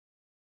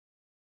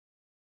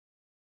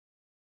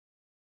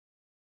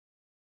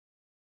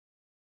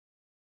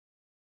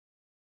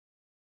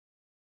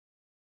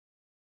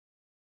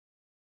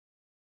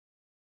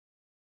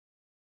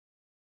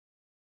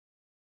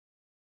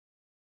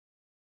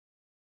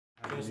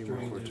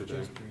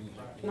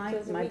My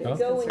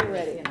Go when you're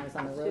ready. and I was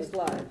on the road. Just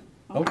live.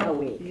 A Oh,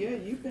 week. yeah,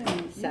 you've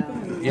been.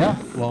 So- Yeah,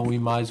 well, we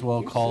might as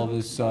well call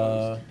this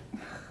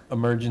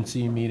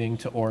emergency meeting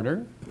to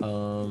order.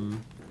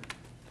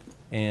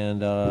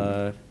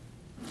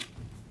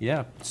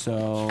 Yeah,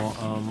 so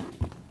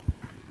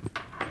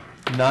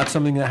not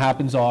something that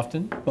happens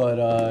often, but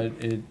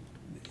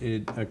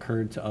it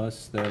occurred to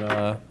us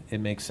that it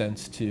makes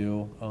sense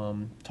to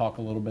talk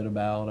a little bit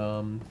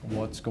about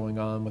what's going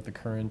on with the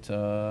current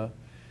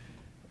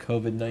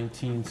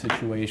COVID-19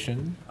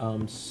 situation.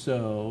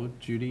 So,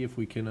 Judy, if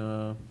we can,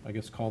 I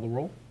guess, call the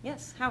roll.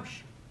 Yes,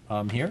 Hausch.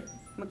 Here.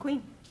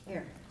 McQueen.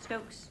 Here.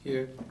 Stokes.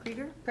 Here.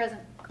 Krieger.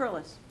 Present.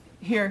 Curlis.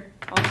 Here.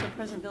 Also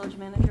present Village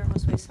Manager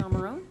Josue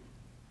Salmarone.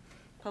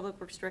 Public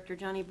Works Director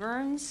Johnny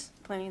Burns.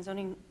 Planning and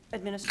Zoning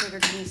Administrator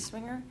Denise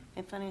Swinger.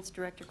 And Finance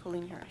Director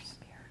Colleen Harris.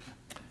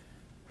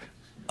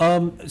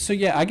 So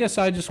yeah, I guess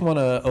I just want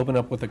to open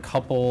up with a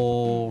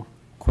couple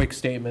quick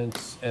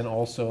statements and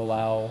also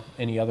allow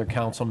any other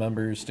council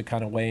members to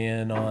kind of weigh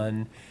in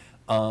on,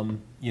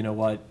 from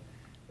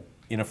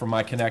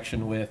my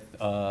connection with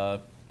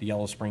the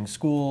Yellow Spring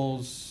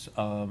Schools,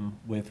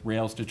 with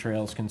Rails to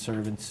Trails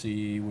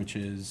Conservancy, which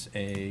is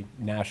a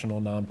national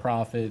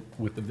nonprofit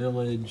with the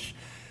village.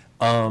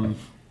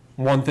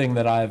 One thing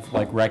that I've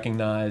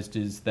recognized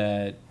is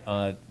that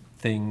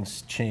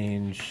things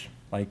change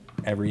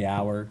every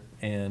hour,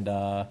 and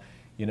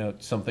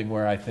something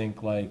where I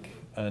think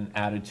an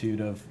attitude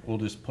of we'll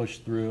just push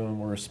through and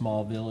we're a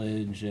small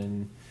village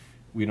and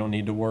we don't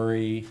need to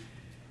worry.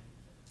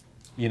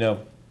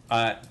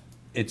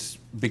 It's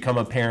become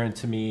apparent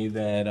to me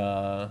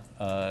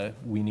that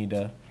we need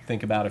to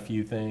think about a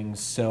few things.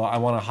 So I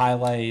want to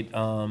highlight,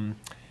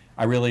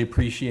 I really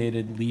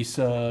appreciated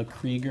Lisa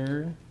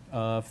Krieger,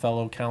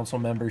 fellow council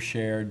member,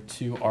 shared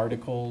 2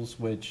 articles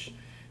which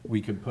we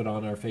could put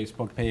on our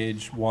Facebook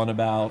page. One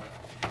about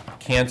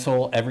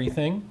cancel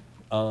everything,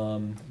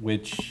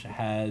 which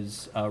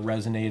has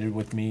resonated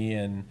with me,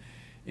 and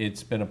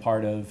it's been a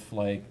part of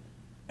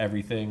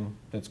everything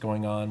that's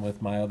going on with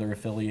my other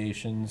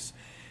affiliations.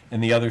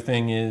 And the other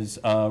thing is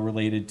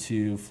related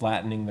to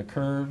flattening the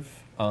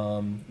curve,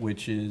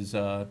 which is,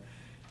 I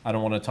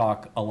don't want to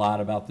talk a lot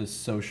about this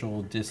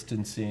social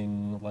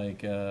distancing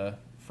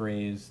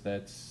phrase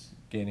that's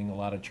gaining a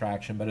lot of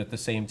traction, but at the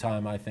same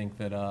time I think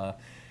that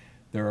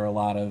there are a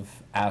lot of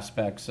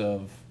aspects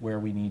of where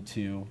we need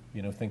to,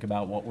 think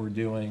about what we're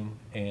doing,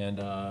 and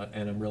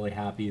I'm really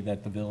happy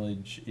that the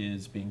village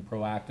is being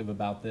proactive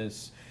about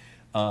this.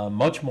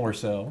 Much more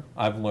so,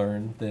 I've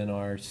learned, than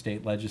our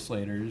state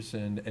legislators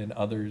and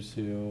others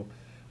who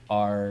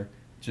are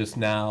just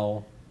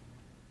now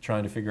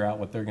trying to figure out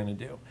what they're going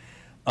to do.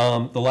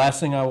 The last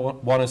thing I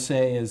want to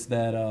say is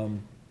that,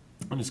 and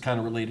it's kind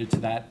of related to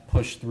that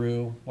push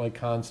through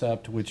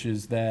concept, which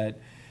is that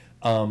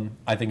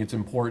I think it's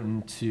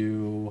important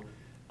to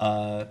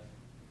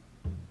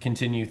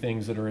continue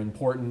things that are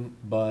important,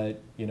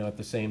 but at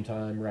the same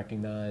time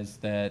recognize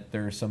that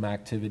there are some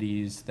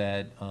activities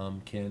that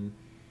can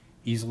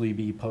easily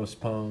be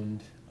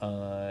postponed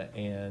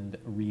and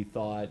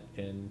rethought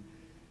and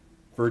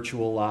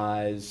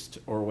virtualized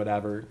or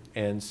whatever.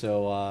 And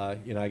so I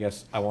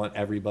guess I want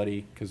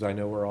everybody, because I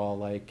know we're all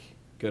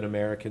good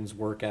Americans,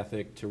 work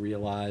ethic, to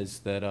realize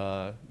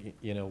that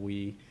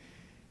we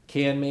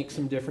can make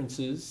some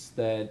differences,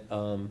 that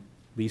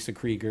Lisa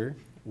Krieger,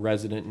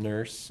 resident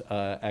nurse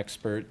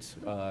expert,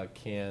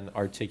 can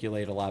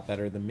articulate a lot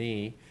better than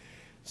me.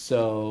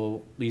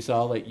 So Lisa,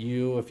 I'll let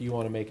you, if you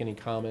want to make any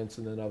comments,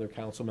 and then other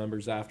council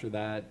members after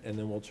that, and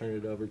then we'll turn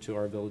it over to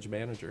our village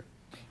manager.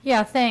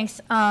 Yeah,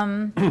 thanks.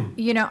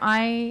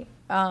 I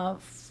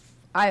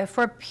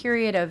for a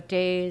period of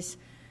days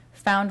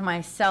found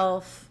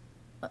myself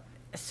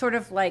sort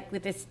of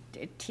with this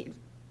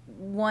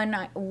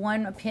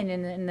one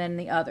opinion and then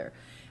the other.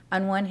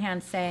 On one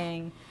hand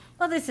saying,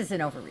 well, this is an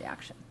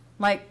overreaction.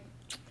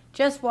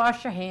 Just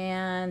wash your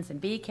hands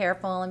and be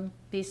careful and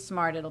be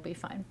smart, it'll be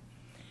fine.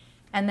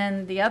 And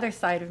then the other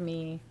side of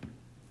me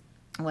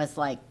was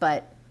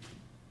but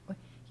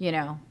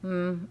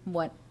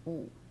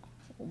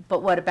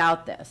what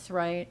about this,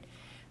 right?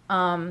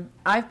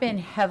 I've been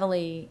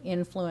heavily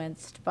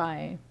influenced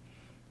by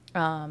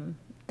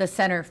the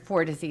Center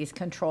for Disease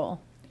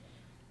Control,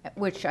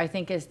 which I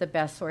think is the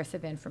best source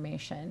of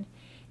information.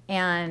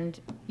 And,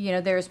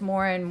 there's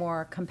more and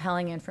more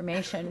compelling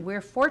information.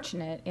 We're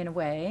fortunate in a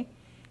way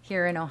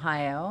here in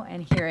Ohio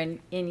and here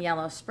in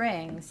Yellow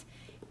Springs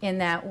in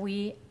that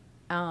we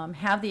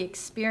have the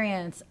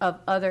experience of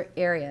other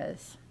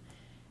areas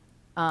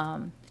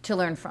to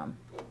learn from.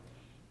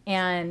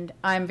 And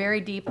I'm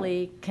very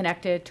deeply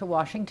connected to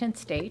Washington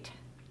State.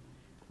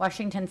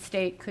 Washington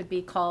State could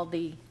be called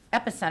the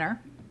epicenter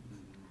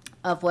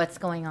of what's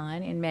going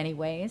on in many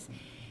ways.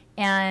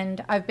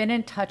 And I've been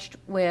in touch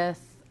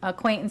with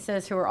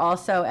acquaintances who are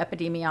also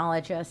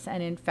epidemiologists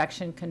and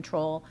infection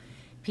control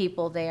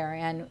people there.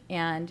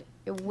 And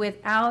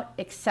without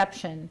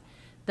exception,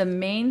 the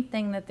main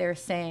thing that they're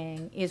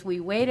saying is we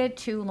waited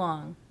too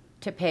long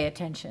to pay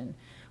attention.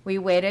 We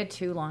waited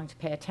too long to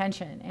pay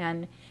attention.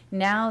 And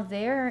now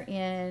they're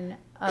in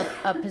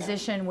a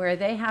position where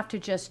they have to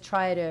just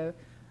try to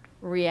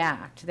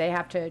react. They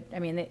have to, I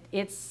mean,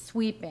 it's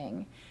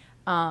sweeping.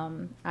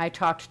 I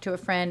talked to a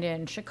friend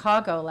in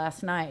Chicago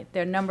last night.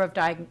 Their number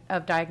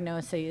of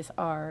diagnoses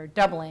are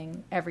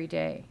doubling every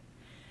day.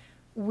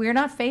 We're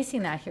not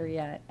facing that here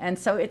yet. And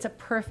so it's a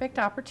perfect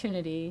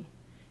opportunity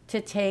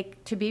to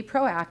be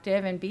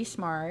proactive and be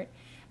smart.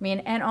 I mean,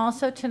 and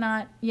also to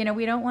not, you know,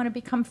 we don't want to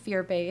become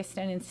fear-based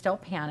and instill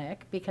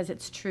panic, because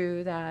it's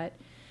true that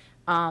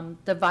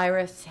the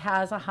virus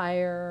has a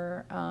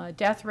higher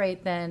death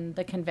rate than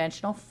the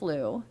conventional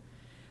flu,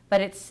 but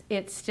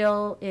it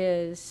still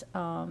is,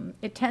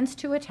 it tends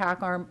to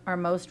attack our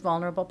most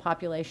vulnerable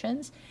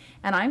populations.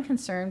 And I'm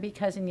concerned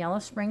because in Yellow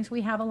Springs,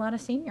 we have a lot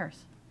of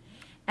seniors.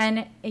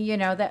 And, you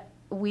know, that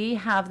we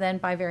have then,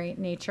 by very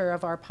nature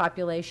of our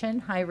population,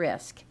 high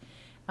risk.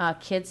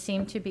 Kids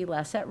seem to be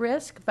less at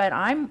risk, but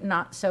I'm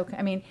not so,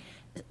 I mean,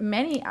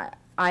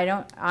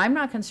 I'm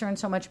not concerned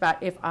so much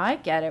about if I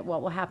get it,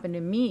 what will happen to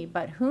me,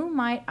 but who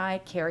might I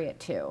carry it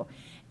to?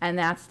 And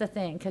that's the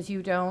thing, because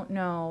you don't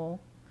know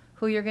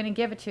who you're going to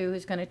give it to,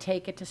 who's going to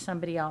take it to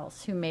somebody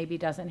else who maybe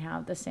doesn't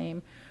have the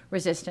same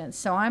resistance.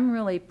 So I'm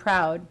really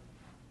proud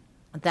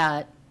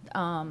that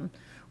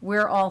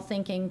we're all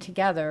thinking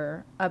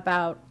together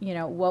about, you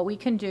know, what we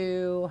can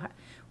do,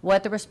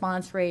 what the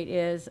response rate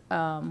is.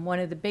 One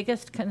of the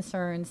biggest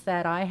concerns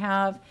that I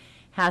have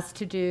has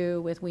to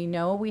do with, we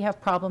know we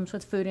have problems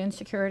with food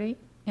insecurity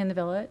in the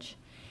village.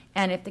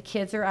 And if the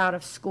kids are out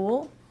of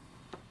school,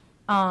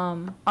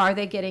 are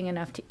they getting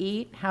enough to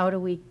eat? How do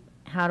we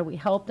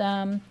help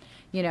them?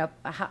 You know,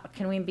 how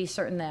can we be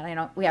certain that, I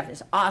know we have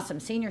this awesome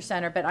senior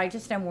center, but I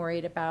just am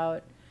worried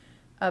about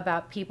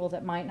people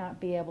that might not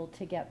be able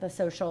to get the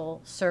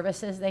social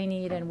services they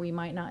need, and we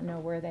might not know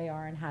where they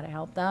are and how to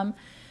help them.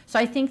 So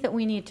I think that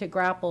we need to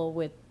grapple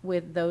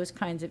with those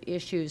kinds of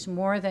issues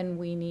more than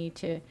we need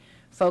to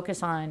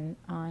focus on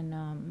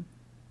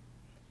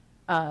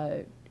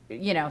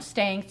you know,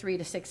 staying 3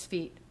 to 6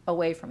 feet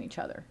away from each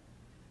other.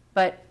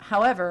 But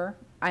however,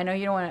 I know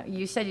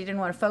you said you didn't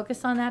want to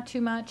focus on that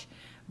too much,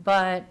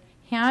 but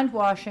hand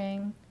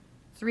washing,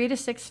 3 to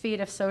 6 feet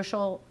of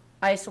social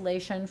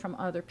isolation from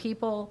other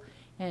people,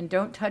 and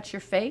don't touch your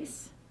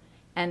face,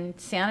 and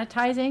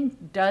sanitizing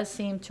does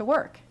seem to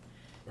work.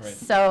 Right.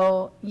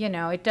 So, you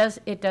know, it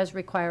does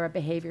require a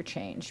behavior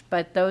change,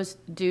 but those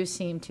do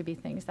seem to be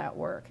things that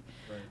work.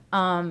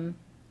 Right.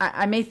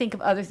 I may think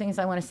of other things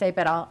I want to say,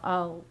 but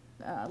I'll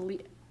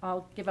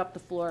give up the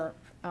floor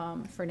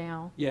for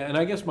now. Yeah, and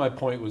I guess my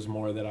point was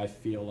more that I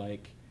feel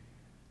like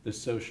the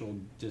social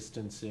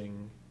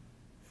distancing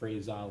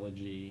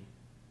phraseology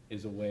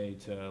is a way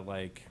to,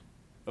 like,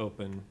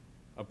 open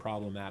a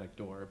problematic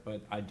door,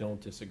 but I don't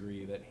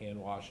disagree that hand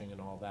washing and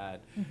all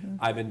that. Mm-hmm.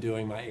 I've been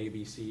doing my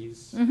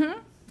ABCs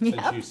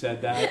since you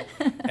said that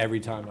every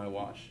time I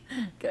wash.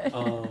 Good.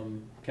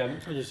 Kevin?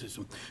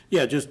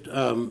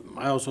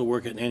 I also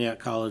work at Antioch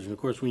College, and of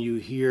course when you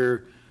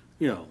hear,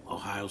 you know,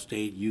 Ohio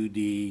State, UD,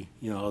 you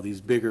know, all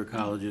these bigger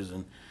colleges,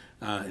 and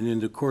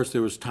then of course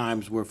there was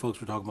times where folks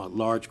were talking about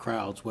large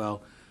crowds.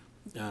 Well,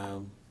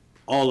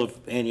 all of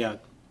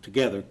Antioch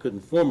together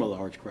couldn't form a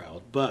large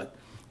crowd, but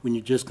when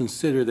you just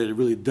consider that it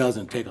really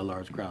doesn't take a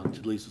large crowd,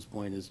 to Lisa's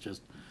point, it's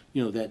just,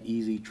 you know, that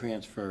easy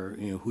transfer,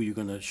 you know, who you're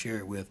going to share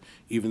it with,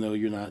 even though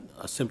you're not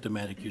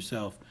asymptomatic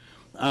yourself.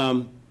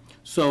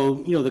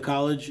 So, you know, the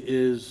college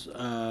is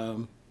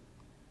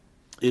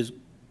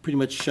pretty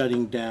much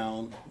shutting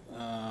down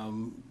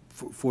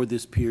for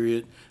this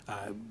period.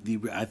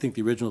 I think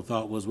the original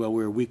thought was, well,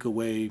 we're a week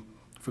away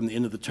from the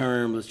end of the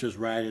term, let's just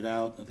ride it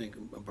out. I think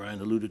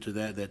Brian alluded to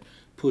that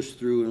push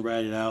through and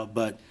ride it out.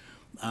 But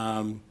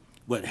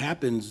what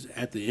happens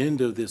at the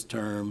end of this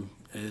term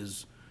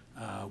is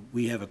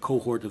we have a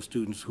cohort of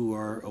students who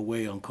are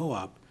away on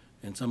co-op,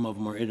 and some of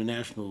them are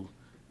international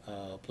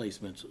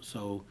placements.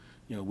 So,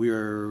 you know, we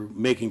are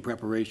making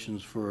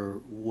preparations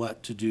for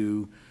what to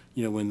do,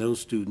 you know, when those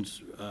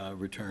students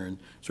return.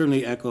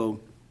 Certainly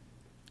echo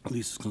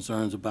Lisa's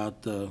concerns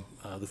about the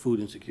food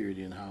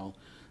insecurity and how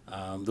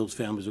those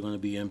families are going to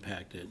be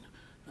impacted.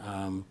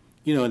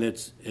 You know, and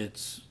it's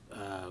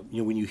you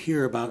know, when you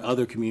hear about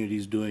other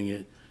communities doing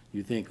it,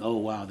 you think, oh,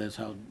 wow, that's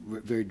how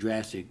very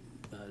drastic,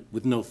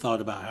 with no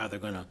thought about how they're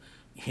going to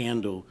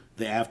handle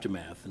the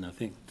aftermath. And I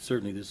think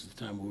certainly this is the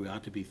time where we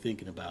ought to be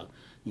thinking about,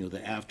 you know,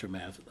 the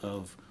aftermath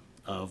of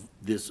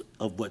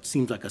what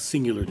seems like a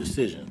singular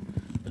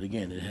decision. But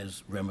again, it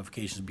has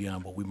ramifications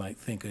beyond what we might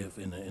think of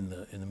in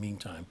the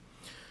meantime.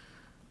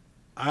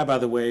 I, by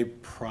the way,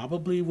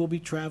 probably will be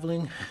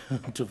traveling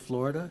to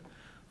Florida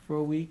for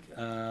a week.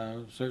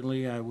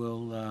 Certainly I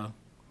will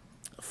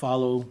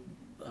follow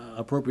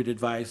appropriate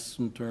advice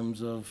in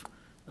terms of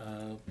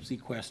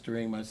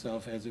sequestering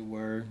myself, as it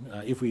were,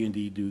 if we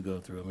indeed do go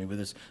through. I mean,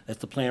 that's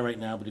the plan right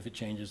now, but if it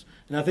changes,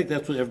 and I think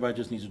that's what everybody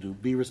just needs to do,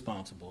 be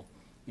responsible,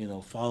 you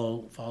know,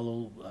 follow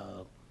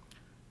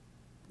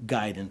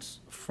guidance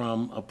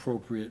from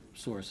appropriate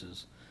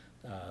sources,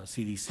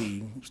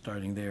 CDC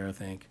starting there, I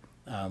think.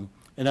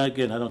 And And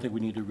again, I don't think we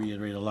need to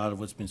reiterate a lot of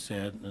what's been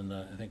said, and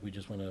I think we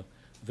just want to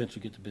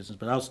eventually get to business.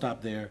 But I'll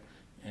stop there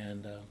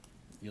and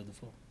yield the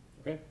floor.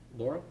 Okay,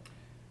 Laura?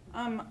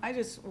 I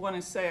just want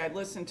to say I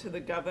listened to the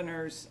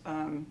governor's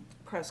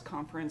press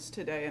conference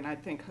today, and I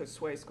think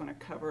Josue is going to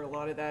cover a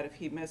lot of that. If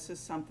he misses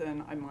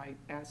something, I might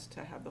ask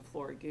to have the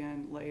floor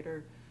again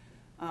later.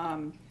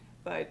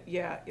 But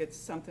yeah, it's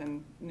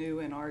something new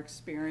in our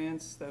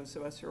experience. Those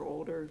of us who are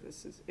older,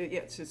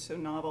 it's just so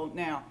novel.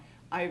 Now,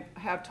 I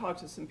have talked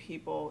to some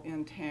people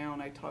in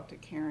town. I talked to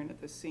Karen at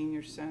the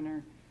senior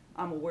center.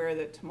 I'm aware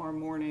that tomorrow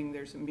morning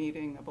there's a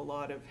meeting of a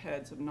lot of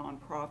heads of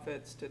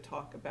nonprofits to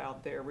talk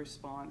about their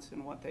response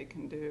and what they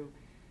can do.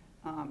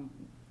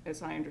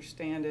 As I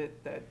understand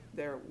it, that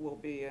there will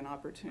be an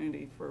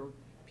opportunity for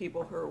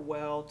people who are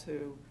well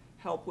to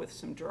help with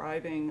some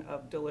driving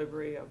of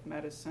delivery of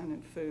medicine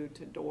and food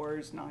to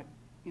doors, not,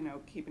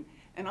 keeping.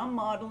 And I'm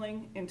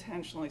modeling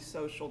intentionally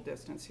social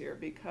distance here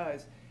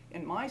because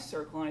in my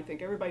circle, and I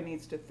think everybody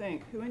needs to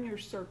think, who in your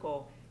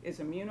circle is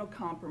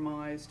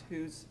immunocompromised,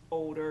 who's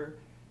older.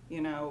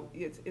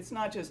 It's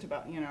not just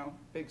about,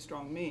 big,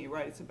 strong me,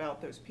 right? It's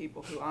about those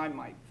people who I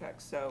might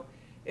affect. So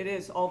it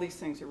is, all these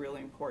things are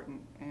really important,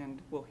 and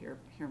we'll hear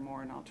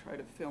more, and I'll try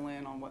to fill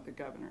in on what the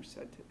governor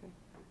said today.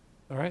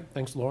 All right,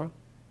 thanks, Laura.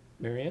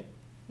 Mary Ann?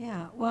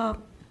 Yeah,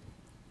 well,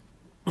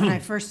 when I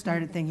first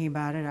started thinking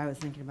about it, I was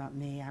thinking about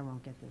me. I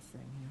won't get this thing.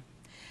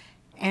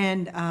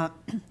 And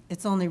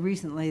it's only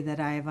recently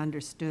that I have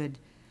understood,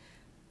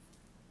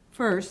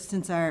 first,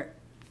 since our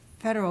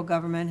federal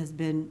government has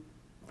been,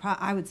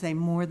 I would say,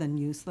 more than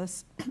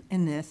useless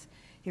in this,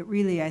 it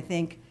really, I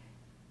think,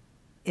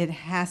 it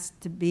has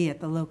to be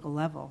at the local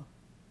level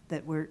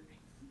that we're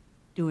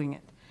doing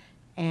it.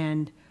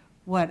 And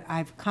what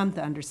I've come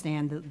to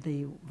understand,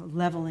 the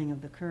leveling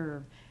of the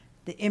curve,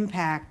 the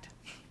impact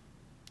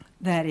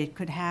that it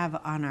could have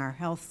on our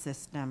health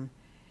system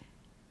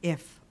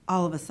if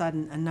all of a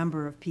sudden a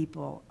number of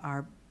people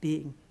are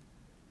being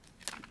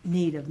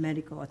need of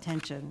medical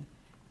attention,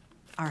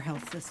 our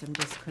health system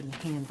just couldn't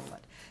handle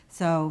it.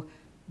 So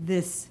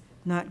this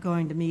not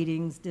going to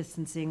meetings,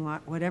 distancing,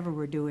 whatever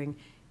we're doing,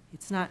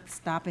 it's not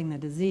stopping the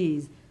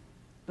disease,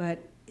 but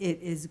it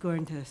is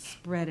going to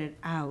spread it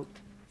out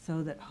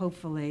so that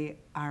hopefully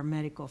our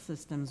medical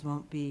systems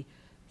won't be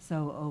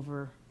so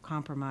over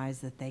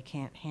compromised that they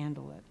can't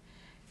handle it.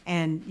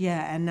 And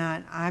yeah, and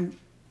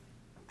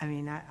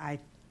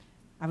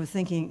I was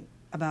thinking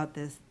about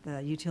this, the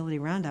utility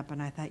roundup,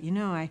 and I thought,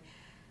 I'm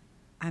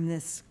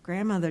this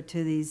grandmother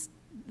to these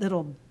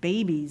little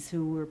babies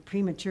who were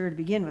premature to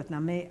begin with.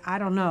 Now, I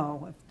don't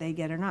know if they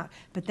get or not,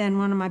 but then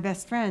one of my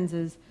best friends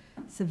is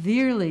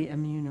severely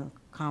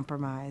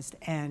immunocompromised,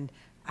 and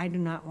I do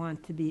not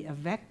want to be a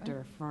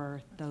vector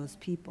for those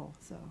people.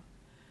 So,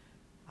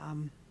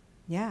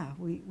 yeah,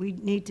 we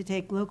need to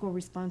take local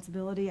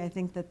responsibility. I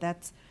think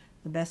that's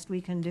the best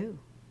we can do.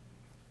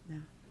 Yeah.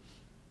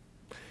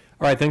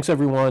 All right, thanks,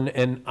 everyone.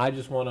 And I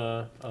just want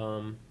to,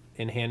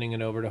 in handing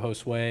it over to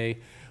Josue,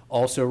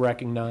 also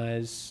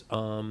recognize,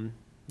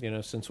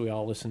 since we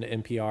all listen to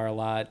NPR a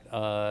lot,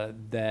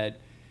 that,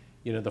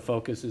 the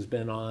focus has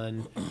been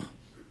on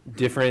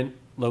different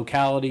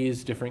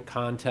localities, different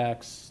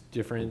contexts,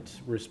 different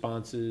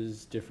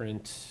responses,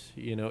 different,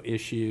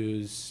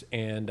 issues.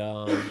 And,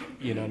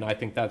 and I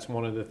think that's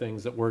one of the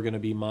things that we're going to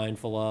be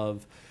mindful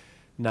of,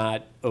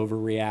 not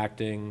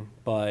overreacting,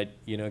 but,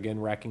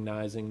 again,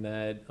 recognizing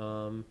that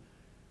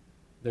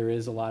there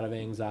is a lot of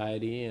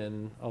anxiety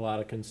and a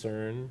lot of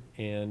concern.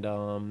 And,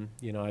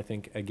 I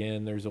think,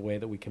 again, there's a way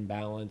that we can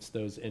balance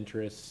those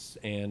interests.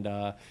 And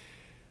I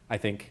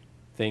think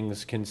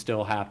things can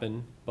still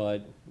happen,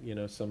 but,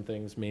 some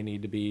things may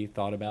need to be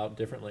thought about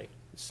differently.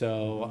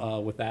 So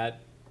with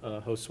that,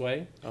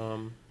 Josue,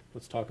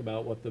 let's talk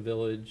about what the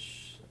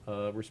village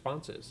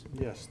response is.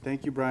 Yes,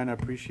 thank you, Brian. I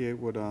appreciate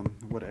what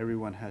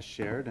everyone has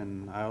shared,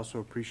 and I also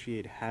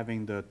appreciate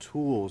having the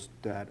tools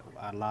that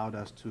allowed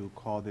us to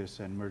call this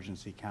an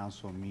emergency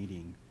council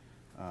meeting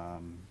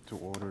to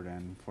order,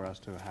 and for us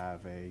to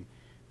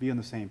be on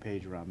the same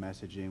page around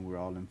messaging. We're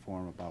all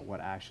informed about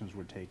what actions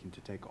we're taking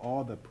to take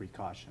all the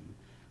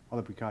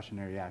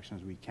precautionary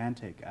actions we can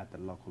take at the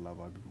local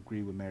level. I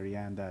agree with Mary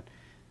Ann that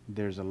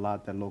there's a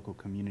lot that local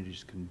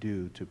communities can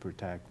do to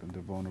protect the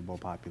vulnerable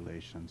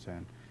populations,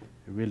 and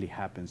it really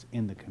happens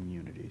in the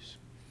communities.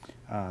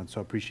 So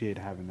I appreciate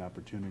having the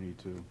opportunity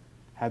to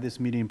have this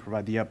meeting and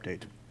provide the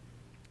update.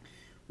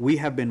 We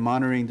have been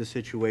monitoring the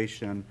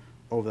situation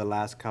over the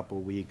last couple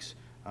of weeks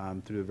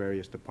through the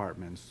various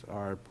departments.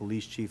 Our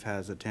police chief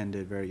has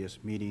attended various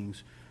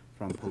meetings,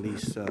 from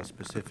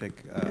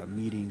police-specific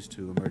meetings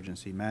to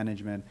emergency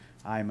management.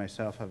 I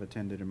myself have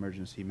attended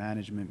emergency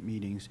management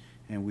meetings,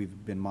 and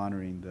we've been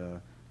monitoring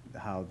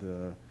how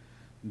the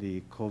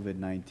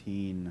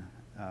COVID-19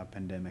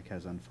 pandemic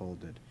has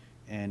unfolded.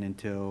 And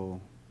until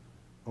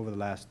over the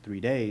last 3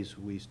 days,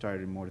 we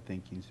started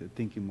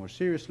thinking more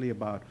seriously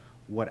about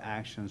what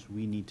actions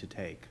we need to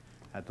take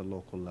at the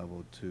local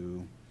level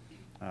to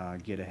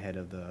get ahead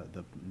of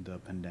the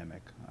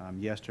pandemic.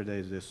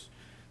 Yesterday,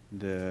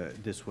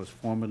 This was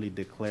formally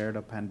declared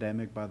a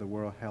pandemic by the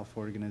World Health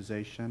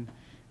Organization,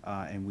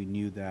 and we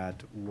knew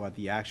that what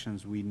the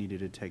actions we needed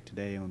to take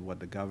today and what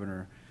the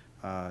governor,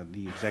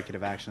 the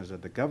executive actions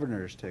that the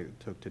governors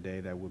took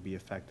today that will be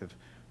effective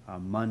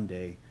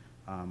Monday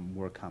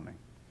were coming.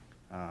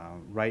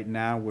 Right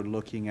now, we're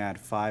looking at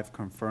 5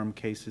 confirmed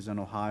cases in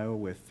Ohio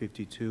with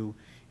 52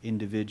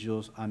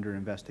 individuals under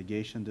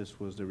investigation. This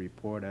was the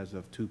report as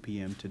of 2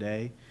 p.m.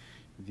 today.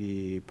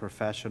 The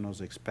professionals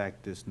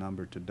expect this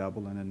number to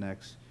double in the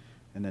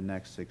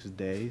next 6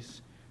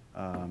 days,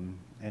 and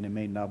it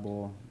may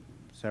double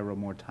several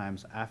more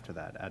times after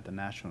that at the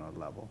national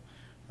level.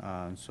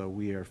 So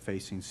we are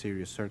facing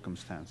serious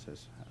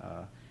circumstances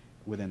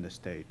within the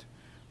state.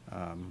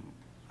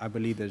 I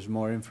believe there's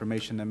more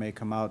information that may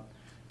come out.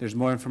 There's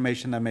more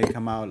information that may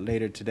come out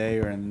later today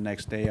or in the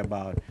next day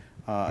about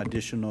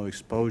additional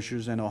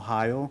exposures in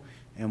Ohio,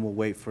 and we'll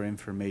wait for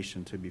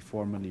information to be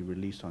formally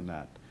released on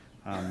that.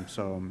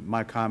 So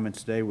my comments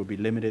today will be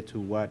limited to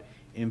what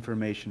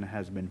information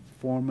has been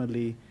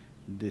formally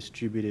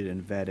distributed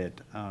and vetted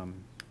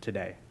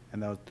today.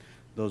 And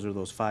those are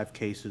those 5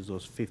 cases,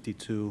 those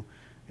 52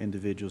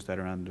 individuals that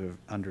are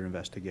under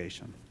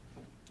investigation.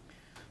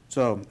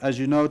 So, as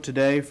you know,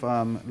 today,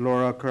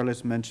 Laura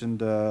Curlis mentioned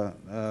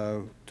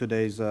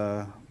today's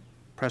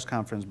press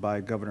conference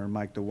by Governor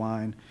Mike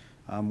DeWine,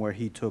 where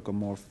he took a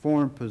more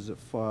firm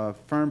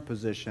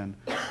position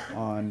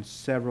on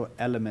several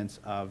elements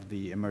of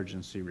the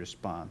emergency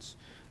response.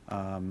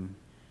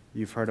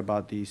 You've heard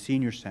about the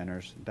senior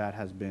centers. That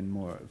has been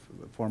more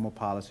formal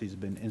policies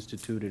been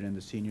instituted in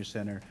the senior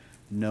center.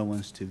 No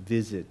one's to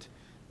visit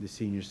the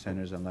senior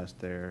centers unless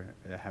they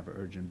have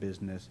urgent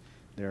business.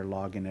 They're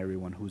logging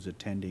everyone who's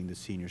attending the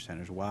senior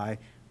centers. Why?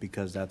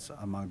 Because that's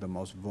among the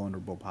most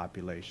vulnerable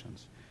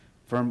populations.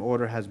 Firm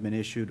order has been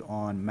issued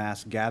on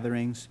mass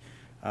gatherings.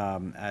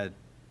 A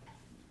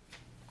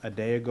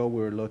day ago,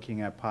 we were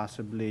looking at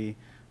possibly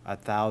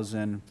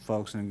 1,000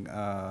 folks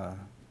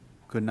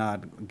could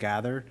not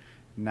gather.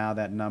 Now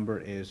that number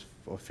is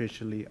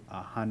officially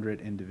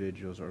 100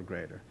 individuals or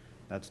greater.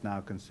 That's now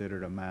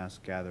considered a mass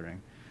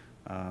gathering.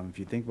 If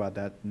you think about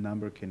that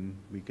number,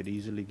 we could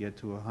easily get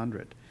to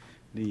 100.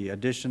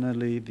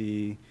 Additionally,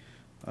 the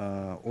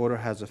order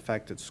has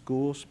affected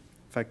schools.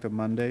 Effective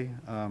Monday,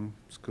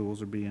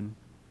 schools are being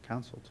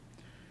canceled.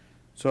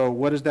 So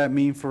what does that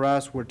mean for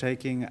us? We're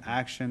taking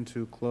action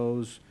to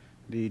close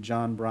the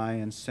John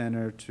Bryan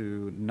Center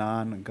to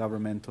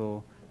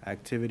non-governmental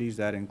activities.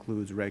 That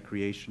includes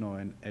recreational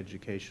and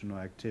educational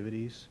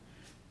activities.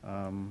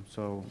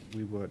 So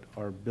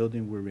our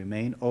building will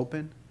remain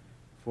open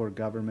for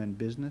government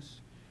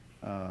business.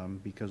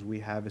 Because we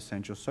have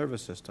essential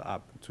services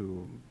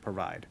to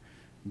provide.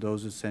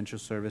 Those essential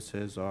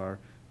services are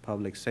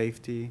public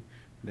safety.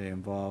 They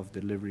involve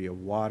delivery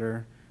of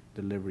water,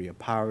 delivery of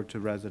power to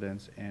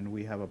residents, and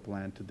we have a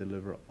plan to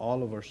deliver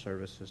all of our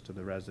services to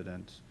the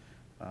residents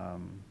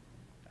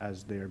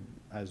as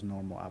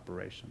normal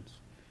operations.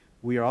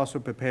 We are also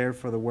prepared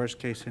for the worst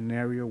case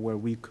scenario where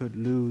we could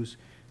lose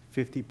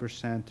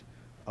 50%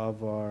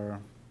 of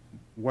our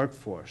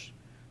workforce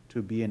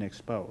to being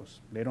exposed.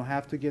 They don't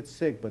have to get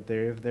sick, but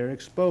if they're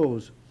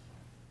exposed,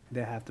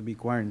 they have to be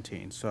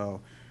quarantined. So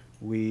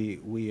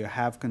we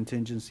have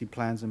contingency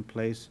plans in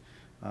place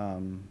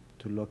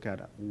to look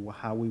at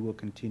how we will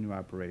continue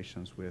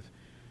operations with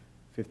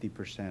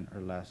 50%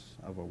 or less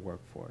of our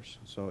workforce.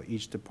 So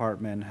each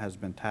department has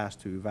been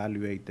tasked to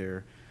evaluate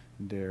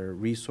their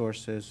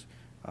resources,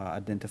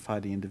 identify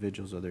the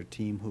individuals of their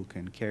team who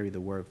can carry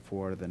the work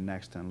for the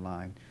next in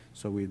line.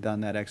 So we've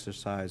done that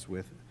exercise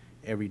with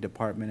every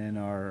department in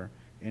our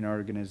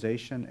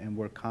organization, and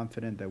we're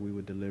confident that we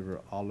would deliver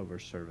all of our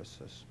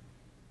services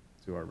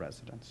to our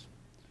residents.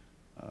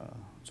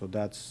 So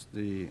that's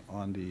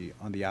on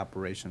the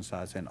operations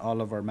side, and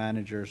all of our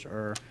managers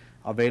are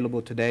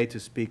available today to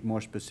speak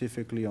more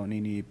specifically on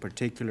any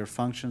particular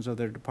functions of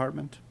their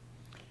department.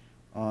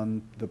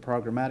 On the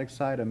programmatic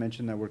side, I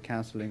mentioned that we're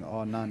canceling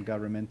all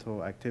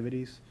non-governmental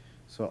activities.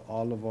 So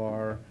all of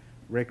our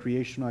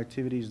recreational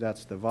activities,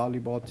 that's the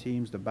volleyball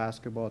teams, the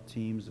basketball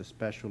teams, the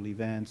special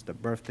events, the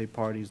birthday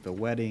parties, the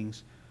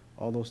weddings,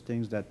 all those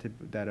things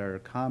that are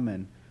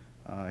common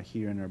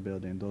here in our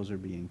building, those are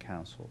being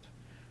canceled.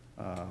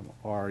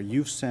 Our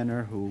youth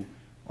center, who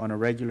on a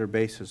regular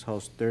basis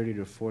hosts 30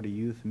 to 40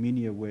 youth,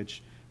 many of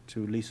which,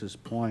 to Lisa's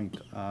point,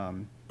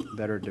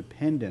 that are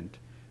dependent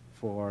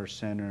for our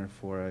center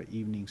for an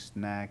evening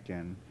snack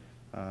and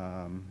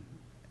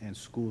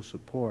school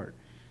support.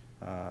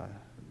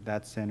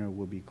 That center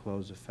will be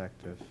closed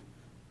effective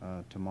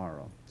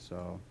tomorrow.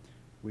 So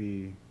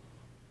we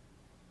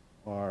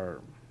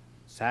are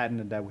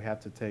saddened that we have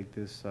to take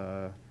this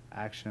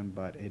action,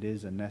 but it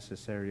is a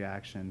necessary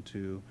action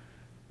to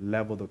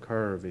level the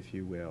curve, if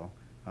you will,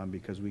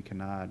 because we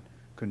cannot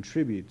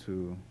contribute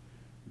to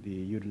the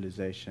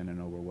utilization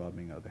and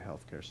overwhelming of the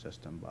healthcare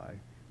system by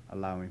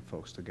allowing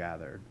folks to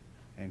gather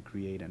and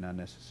create an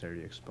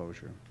unnecessary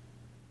exposure.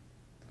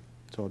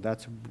 So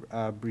that's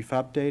a brief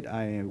update.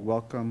 I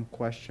welcome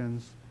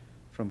questions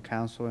from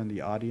council and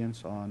the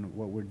audience on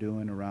what we're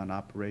doing around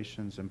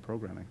operations and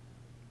programming.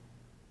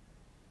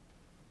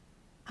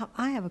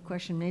 I have a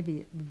question,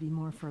 maybe it would be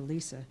more for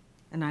Lisa,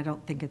 and I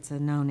don't think it's a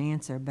known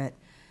answer, but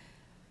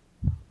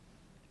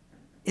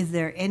is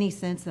there any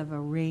sense of a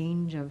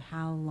range of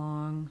how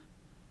long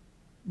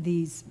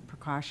these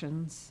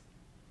precautions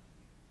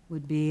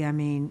would be? I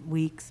mean,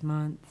 weeks,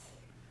 months?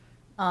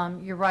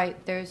 You're right,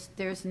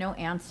 there's no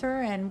answer,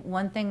 and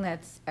one thing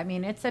that's, I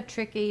mean, it's a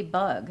tricky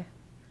bug,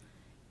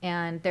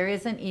 and there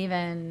isn't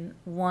even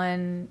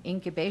one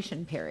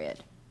incubation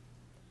period.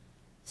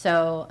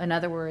 So, in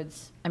other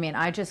words, I mean,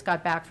 I just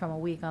got back from a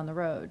week on the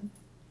road.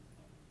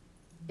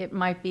 It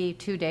might be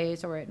 2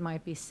 days, or it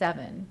might be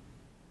 7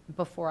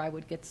 before I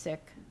would get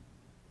sick,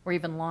 or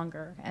even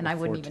longer, and Or I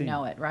wouldn't even 14.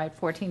 know it, right?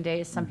 14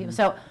 days, some people,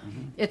 so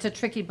it's a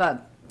tricky bug.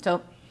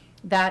 So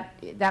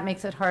that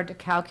makes it hard to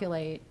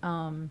calculate.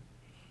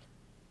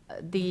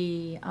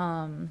 The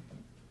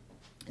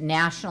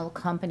national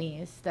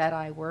companies that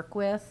I work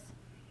with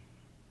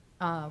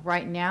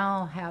right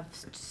now have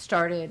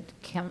started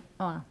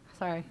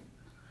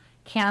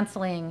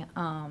canceling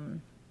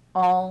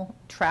all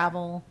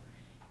travel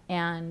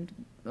and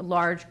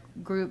large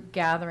group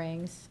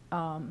gatherings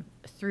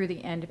through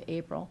the end of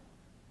April.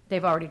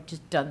 They've already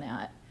just done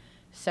that.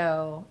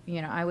 So,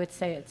 you know, I would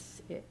say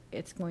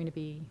it's going to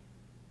be,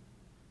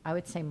 I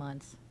would say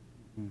months.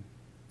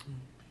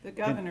 The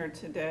governor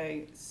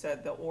today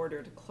said the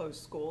order to close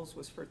schools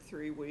was for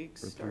 3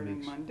 weeks, For 3 starting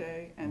weeks.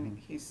 Monday, and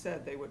he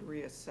said they would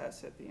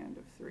reassess at the end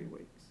of 3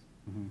 weeks.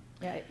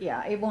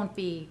 Yeah, it won't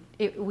be,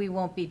 we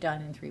won't be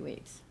done in 3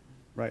 weeks.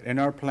 Right, and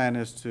our plan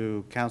is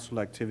to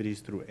cancel activities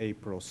through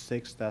April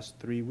 6th, that's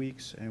 3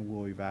 weeks, and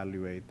we'll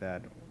evaluate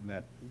that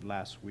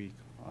last week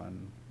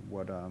on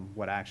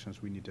what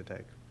actions we need to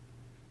take.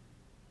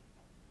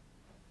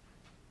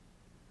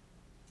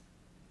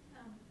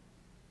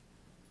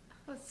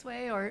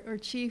 Josue or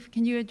Chief,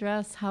 can you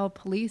address how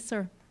police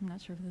are, I'm not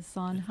sure if this is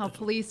on, how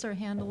police are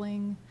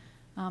handling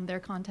their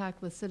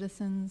contact with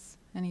citizens?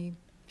 Any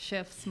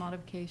shifts,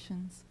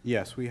 modifications?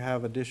 Yes, we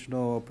have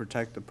additional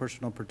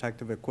personal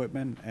protective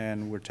equipment,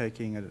 and we're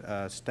taking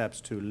steps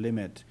to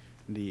limit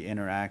the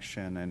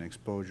interaction and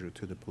exposure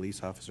to the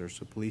police officers.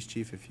 So Police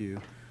Chief, if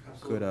you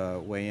could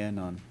weigh in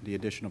on the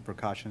additional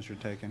precautions you're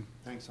taking.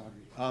 Thanks,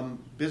 Audrey.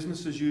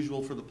 Business as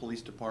usual for the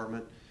police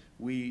department.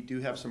 We do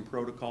have some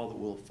protocol that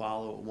we'll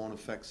follow. It won't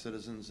affect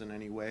citizens in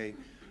any way.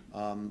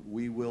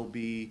 We will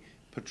be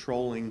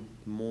patrolling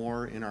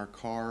more in our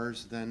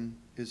cars than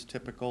is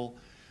typical.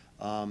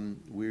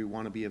 We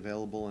want to be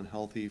available and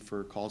healthy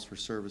for calls for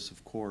service,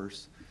 of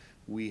course.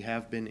 We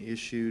have been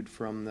issued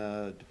from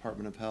the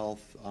Department of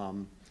Health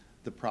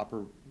the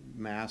proper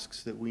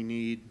masks that we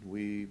need.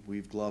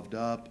 We've gloved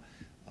up.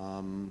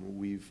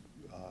 We've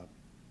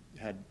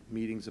had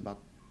meetings about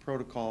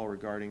protocol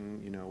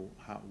regarding, you know,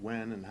 how,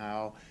 when and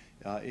how.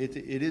 It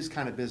is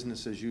kind of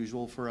business as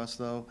usual for us,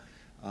 though,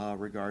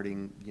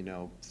 regarding, you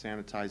know,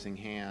 sanitizing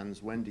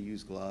hands, when to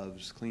use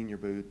gloves, clean your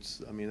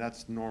boots. I mean,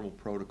 that's normal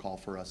protocol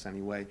for us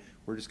anyway.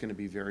 We're just going to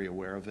be very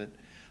aware of it.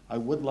 I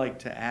would like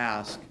to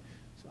ask,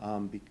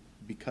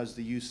 because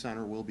the youth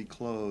center will be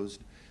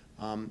closed,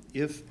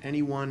 if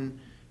anyone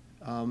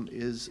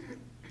is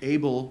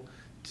able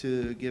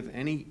to give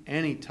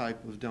any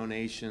type of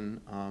donation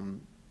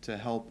to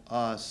help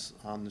us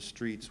on the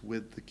streets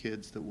with the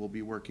kids that we'll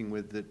be working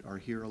with that are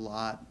here a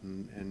lot,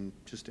 and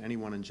just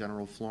anyone in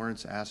general.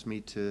 Florence asked me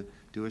to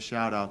do a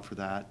shout out for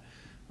that.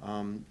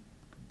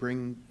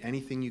 Bring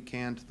anything you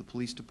can to the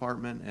police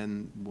department,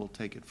 and we'll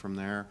take it from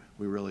there.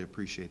 We really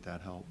appreciate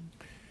that help.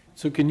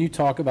 So can you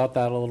talk about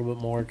that a little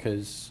bit more?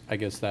 Because I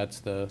guess that's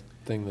the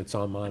thing that's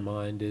on my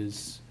mind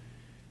is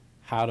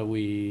how do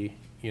we,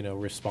 you know,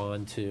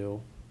 respond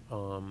to,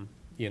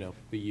 you know,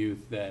 the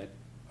youth that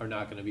are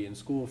not going to be in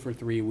school for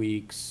 3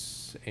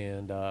 weeks,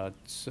 and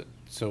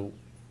so.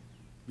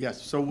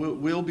 Yes, so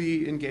we'll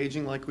be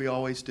engaging like we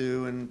always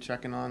do and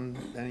checking on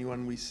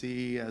anyone we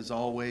see, as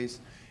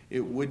always.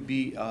 It would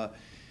be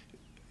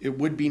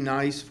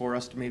nice for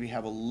us to maybe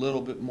have a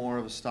little bit more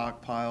of a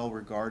stockpile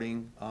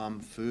regarding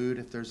food,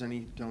 if there's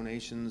any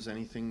donations,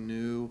 anything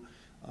new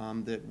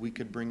that we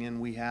could bring in.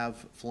 We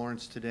have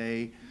Florence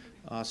today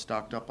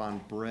stocked up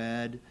on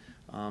bread,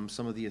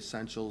 some of the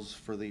essentials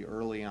for the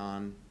early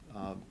on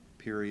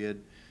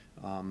period.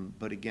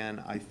 But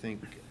again, I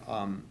think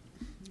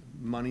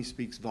money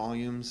speaks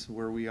volumes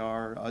where we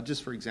are.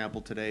 Just for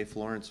example, today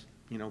Florence,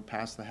 you know,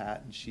 passed the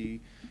hat, and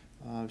she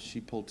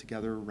pulled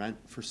together rent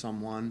for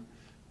someone.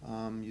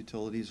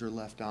 Utilities are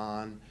left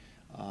on,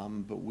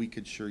 but we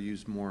could sure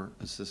use more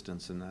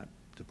assistance in that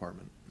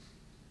department.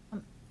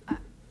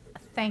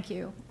 Thank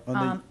you.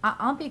 On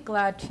I'll be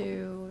glad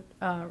to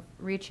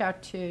reach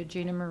out to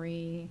Gina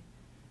Marie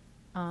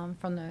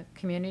from the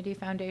Community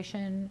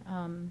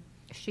Foundation.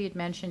 She had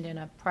mentioned in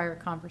a prior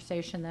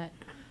conversation that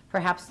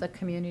perhaps the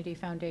Community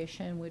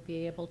Foundation would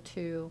be able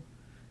to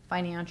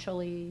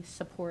financially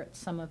support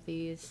some of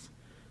these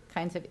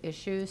kinds of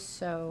issues,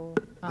 so.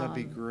 That'd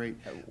be great.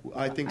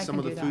 I think I some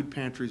can of the do food that.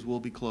 pantries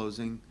will be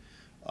closing,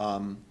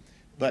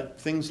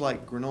 but things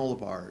like granola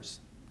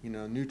bars,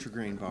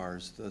 Nutri-Grain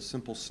bars, the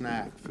simple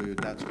snack food,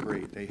 that's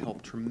great. They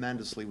help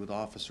tremendously with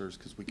officers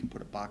because we can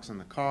put a box in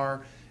the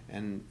car,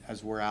 and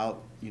as we're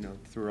out,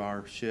 through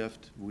our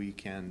shift, we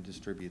can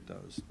distribute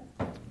those.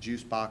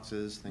 Juice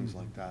boxes, things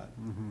like that.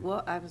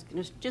 Well, I was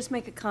going to just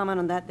make a comment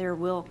on that. There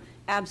will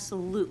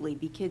absolutely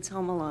be kids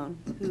home alone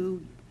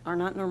who are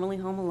not normally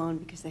home alone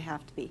because they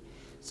have to be.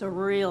 So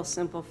real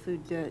simple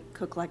food to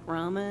cook, like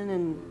ramen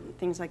and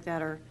things like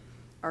that,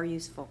 are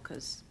useful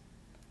because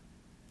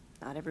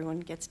not everyone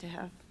gets to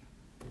have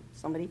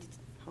somebody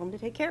home to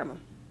take care of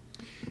them.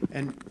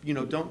 And,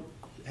 don't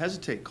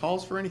hesitate,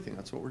 calls for anything,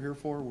 that's what we're here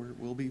for.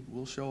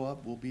 We'll show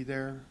up, we'll be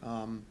there.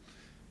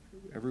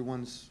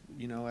 Everyone's,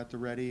 at the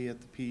ready at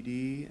the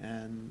PD,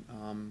 and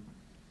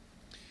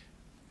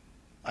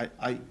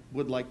I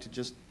would like to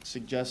just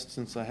suggest,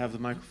 since I have the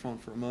microphone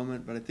for a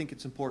moment, but I think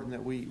it's important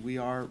that we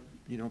are,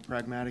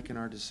 pragmatic in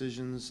our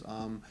decisions.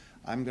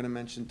 I'm going to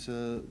mention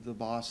to the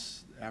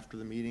boss after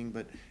the meeting,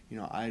 but,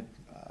 I'd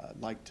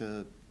like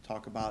to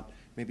talk about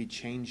maybe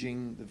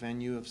changing the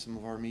venue of some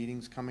of our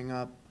meetings coming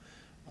up.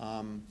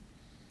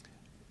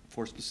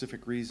 For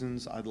specific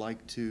reasons, I'd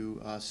like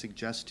to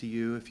suggest to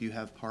you, if you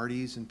have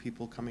parties and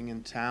people coming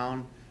in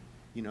town,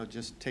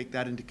 just take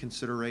that into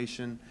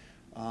consideration.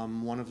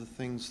 One of the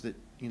things that,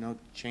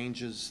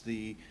 changes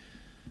the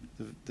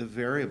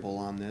variable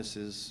on this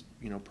is,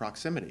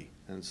 proximity.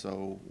 And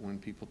so when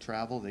people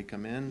travel, they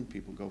come in,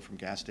 people go from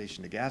gas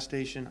station to gas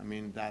station. I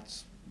mean,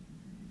 that's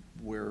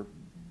where,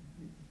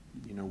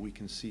 we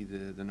can see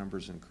the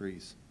numbers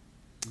increase.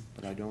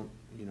 But I don't,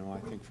 I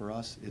think for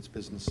us, it's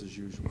business as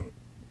usual.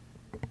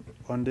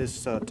 On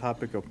this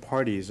topic of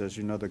parties, as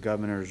you know, the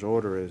governor's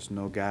order is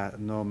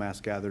no mass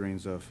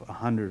gatherings of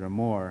 100 or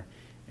more,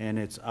 and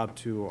it's up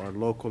to our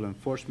local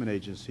enforcement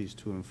agencies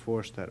to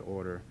enforce that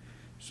order.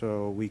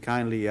 So we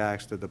kindly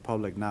ask that the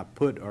public not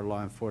put our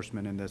law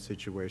enforcement in that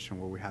situation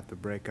where we have to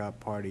break up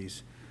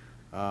parties.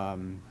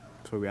 So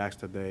we ask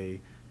that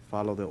they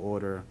follow the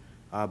order,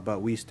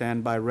 but we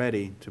stand by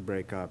ready to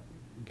break up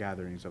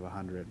gatherings of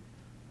 100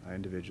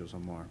 individuals or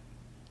more.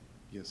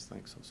 Yes,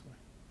 thanks, Josue.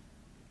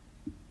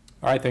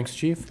 All right, thanks,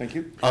 Chief. Thank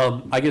you.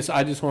 I guess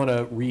I just want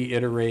to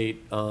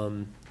reiterate,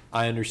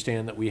 I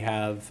understand that we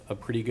have a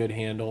pretty good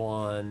handle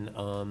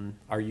on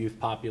our youth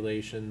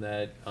population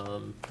that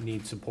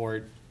needs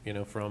support,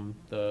 from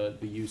the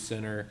youth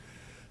center.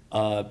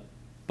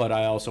 But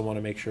I also want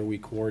to make sure we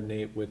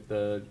coordinate with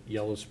the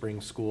Yellow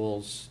Spring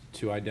schools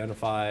to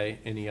identify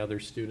any other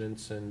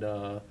students. And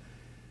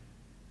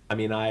I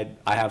mean, I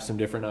have some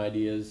different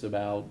ideas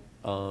about,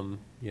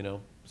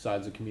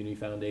 besides the community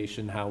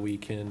foundation, how we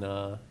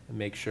can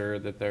make sure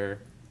that they're,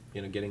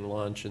 getting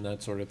lunch and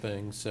that sort of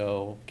thing.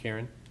 So,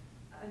 Karen?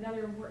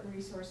 Another important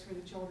resource for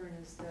the children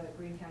is the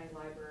Greene County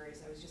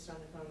Libraries. I was just on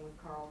the phone with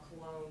Carl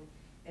Cologne,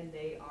 and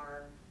they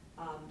are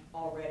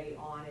already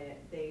on it.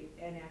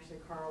 And actually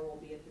Carl will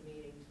be at the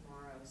meeting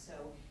tomorrow, so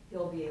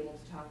he'll be able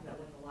to talk about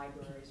what the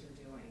libraries are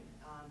doing.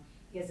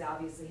 He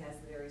obviously has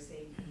the very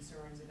same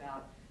concerns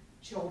about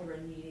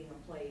children needing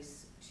a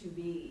place to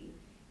be,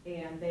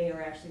 and they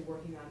are actually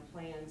working on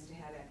plans to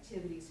have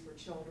activities for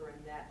children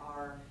that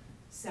are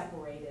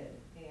separated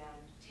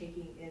and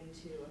taking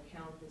into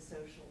account the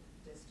social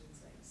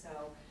distancing. So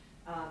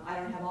I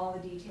don't have all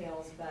the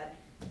details, but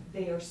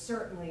they are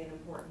certainly an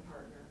important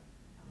partner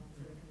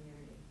for the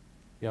community.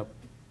 Yep.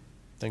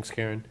 Thanks,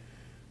 Karen.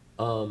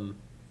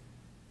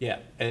 Yeah,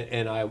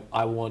 and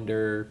I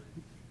wonder,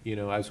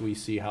 as we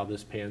see how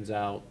this pans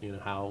out,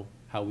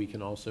 how we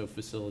can also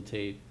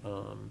facilitate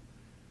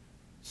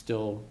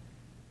still,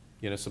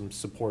 some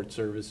support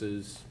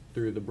services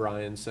through the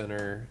Bryan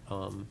Center,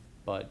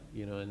 but,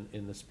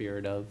 in the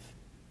spirit of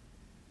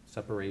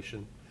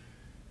separation.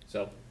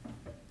 So.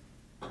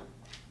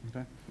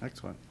 Okay,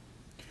 excellent.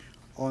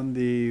 On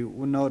the,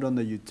 one note on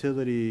the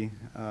utility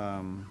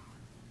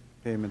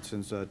payment,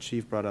 since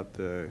Chief brought up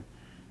the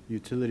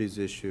utilities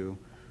issue,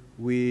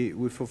 we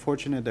feel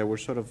fortunate that we're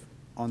sort of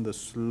on the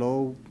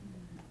slow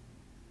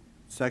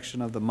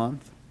section of the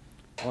month.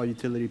 All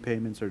utility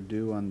payments are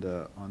due on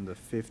the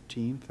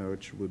 15th,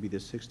 which would be the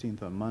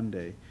 16th on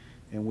Monday,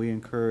 and we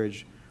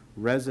encourage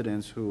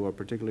residents who are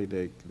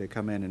particularly, they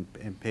come in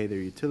and pay their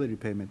utility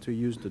payment to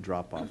use the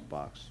drop-off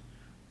box.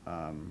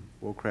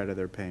 We'll credit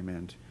their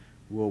payment.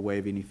 We'll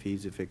waive any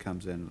fees if it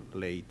comes in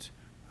late,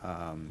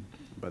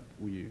 but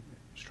we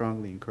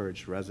strongly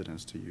encourage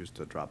residents to use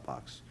the drop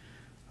box.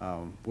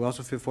 We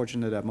also feel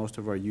fortunate that most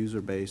of our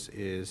user base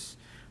is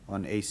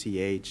on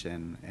ACH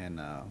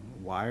and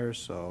wire,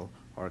 so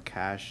our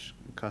cash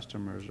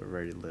customers are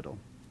very little.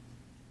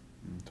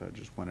 And so I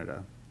just wanted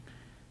to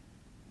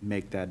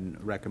make that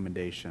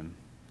recommendation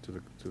to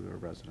the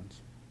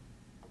residents.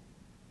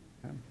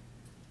 Okay.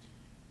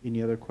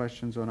 Any other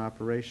questions on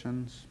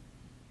operations?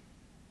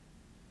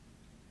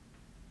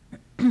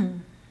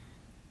 All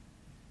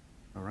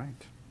right.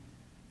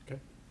 Okay.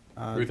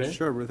 Ruth Ann?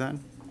 Sure, Ruth Ann.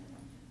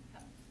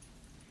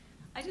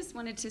 I just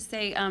wanted to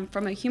say,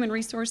 from a human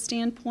resource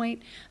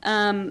standpoint,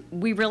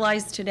 we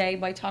realized today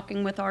by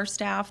talking with our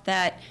staff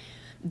that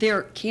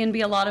there can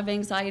be a lot of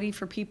anxiety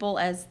for people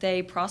as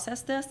they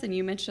process this, and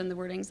you mentioned the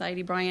word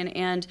anxiety, Brian,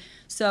 and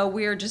so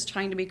we're just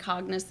trying to be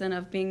cognizant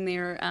of being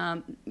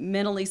there,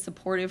 mentally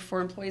supportive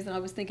for employees. And I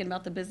was thinking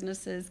about the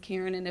businesses,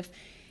 Karen, and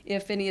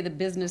if any of the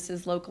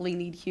businesses locally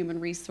need human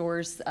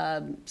resource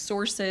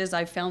sources.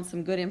 I found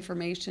some good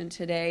information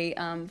today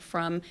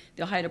from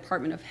the Ohio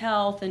Department of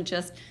Health, and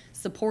just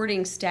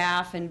supporting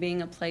staff and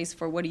being a place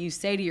for what do you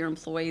say to your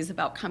employees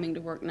about coming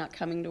to work, not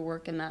coming to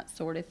work, and that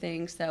sort of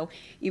thing. So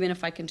even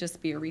if I can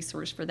just be a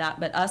resource for that,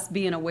 but us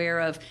being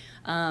aware of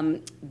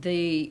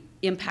the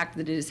impact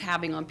that it is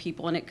having on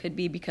people, and it could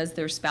be because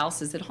their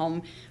spouse is at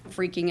home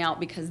freaking out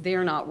because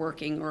they're not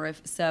working, or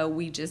if so,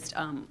 we just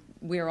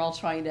we're all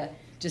trying to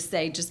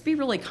just be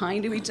really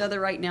kind to each other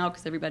right now,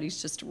 because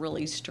everybody's just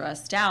really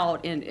stressed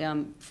out,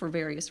 and for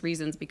various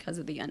reasons because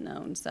of the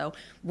unknown. So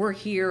we're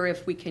here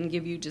if we can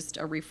give you just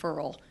a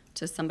referral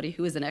to somebody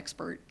who is an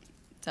expert.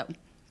 So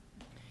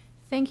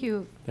Thank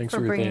you Thanks,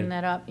 for Ruth bringing Ann.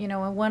 that up. You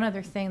know, and one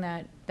other thing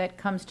that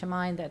comes to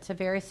mind that's a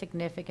very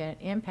significant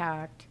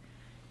impact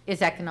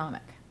is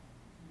economic.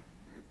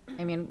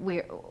 I mean,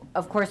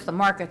 of course, the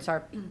markets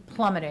are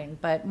plummeting,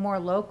 but more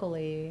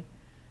locally,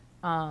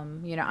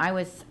 you know, I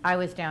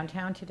was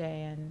downtown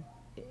today, and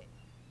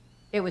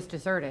it was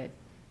deserted,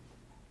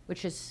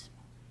 which is,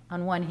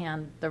 on one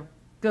hand, the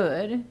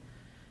good,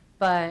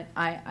 but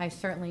I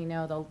certainly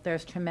know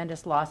there's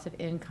tremendous loss of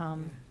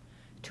income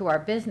to our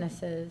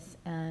businesses,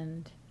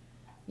 and,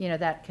 you know,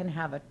 that can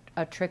have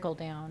a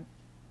trickle-down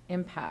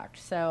impact.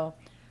 So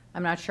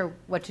I'm not sure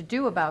what to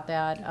do about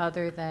that,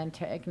 other than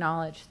to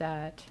acknowledge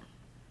that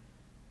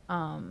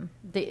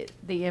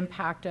the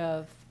impact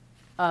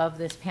of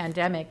this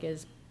pandemic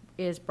is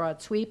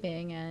broad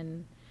sweeping,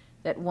 and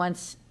that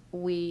once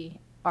we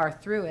are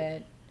through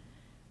it,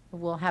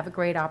 we'll have a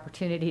great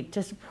opportunity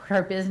to support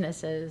our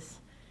businesses,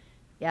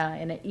 yeah,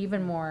 in an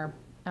even more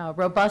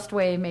robust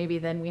way maybe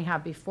than we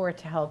have before,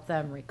 to help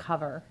them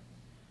recover.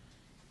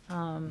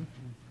 And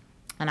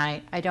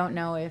I don't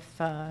know if,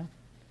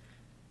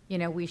 you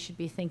know, we should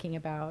be thinking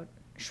about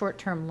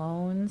short-term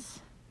loans,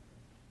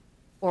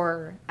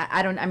 or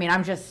I mean,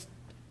 I'm just,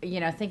 you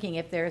know, thinking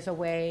if there's a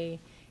way,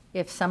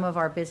 if some of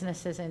our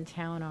businesses in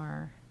town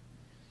are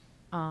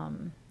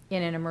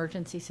in an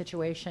emergency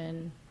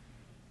situation,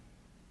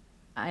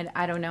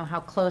 I don't know how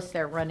close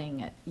they're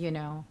running it, you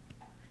know,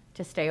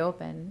 to stay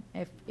open,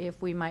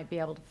 if we might be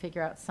able to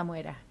figure out some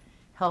way to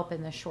help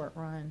in the short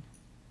run.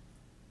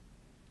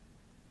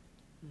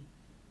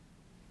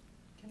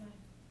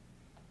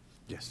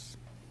 Yes.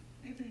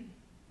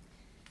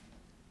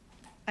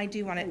 I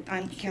do want to,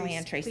 I'm Kelly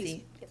Ann Tracy.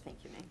 Please. Yeah, thank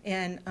you, Meg.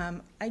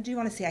 And I do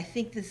want to say, I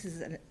think this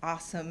is an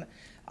awesome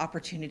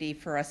opportunity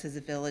for us as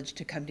a village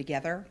to come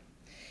together.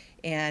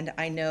 And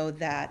I know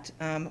that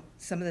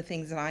some of the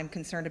things that I'm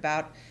concerned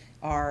about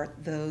are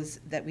those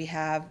that we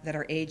have that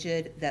are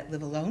aged, that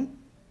live alone,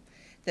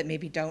 that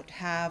maybe don't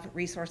have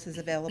resources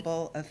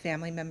available of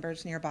family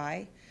members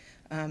nearby,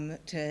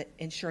 to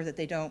ensure that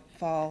they don't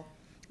fall,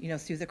 you know,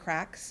 through the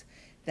cracks.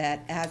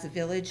 That as a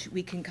village,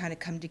 we can kind of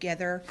come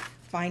together,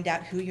 find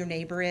out who your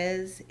neighbor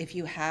is. If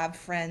you have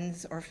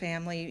friends or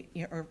family,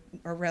 you know,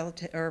 or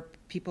relative or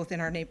people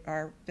within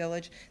our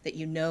village that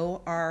you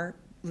know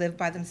live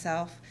by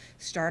themselves,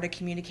 start a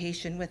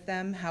communication with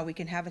them, how we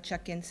can have a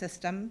check-in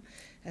system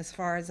as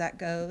far as that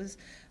goes.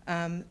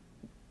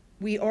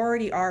 We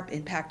already are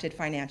impacted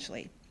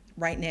financially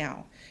right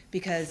now,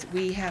 because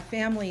we have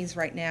families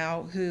right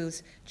now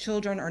whose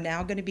children are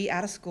now going to be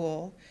out of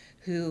school,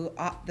 who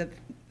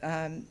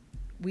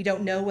we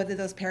don't know whether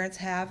those parents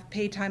have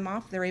paid time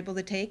off they're able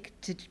to take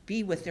to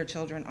be with their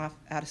children out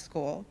of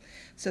school.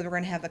 So we're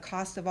going to have the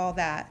cost of all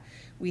that.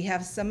 We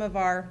have some of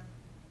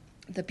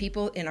the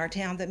people in our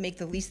town that make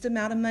the least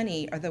amount of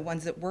money are the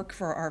ones that work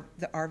for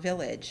our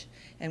village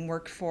and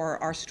work for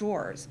our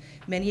stores.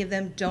 Many of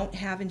them don't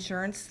have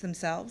insurance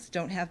themselves,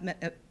 don't have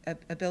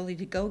ability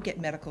to go get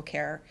medical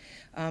care,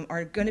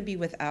 are going to be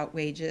without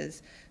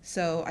wages.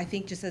 So I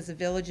think just as a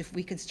village, if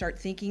we can start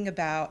thinking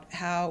about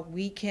how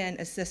we can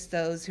assist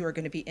those who are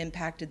going to be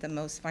impacted the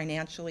most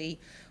financially,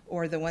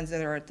 or the ones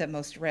that are at the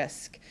most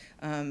risk,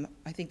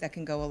 I think that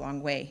can go a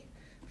long way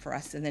for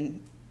us. And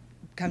then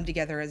come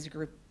together as a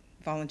group,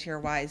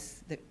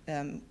 volunteer-wise,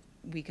 that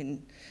we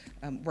can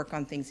work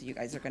on things that you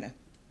guys are going to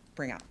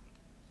bring out.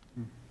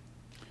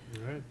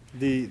 All right.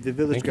 The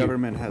village Thank you.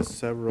 government has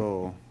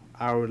several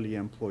hourly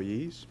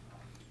employees,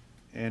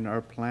 and our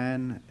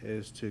plan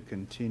is to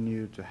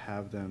continue to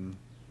have them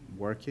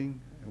working.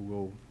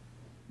 And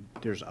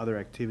there's other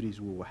activities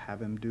we will have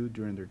them do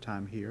during their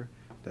time here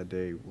that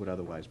they would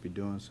otherwise be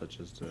doing, such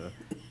as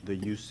the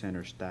youth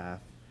center staff.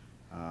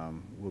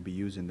 We'll be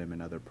using them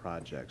in other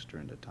projects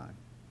during the time.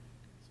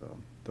 So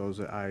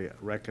I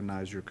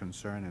recognize your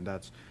concern, and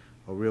that's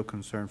a real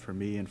concern for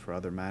me and for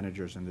other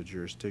managers in the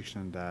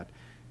jurisdiction, that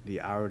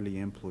the hourly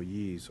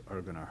employees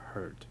are going to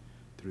hurt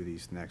through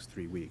these next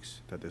 3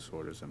 weeks that this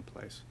order is in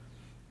place.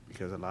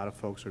 Because a lot of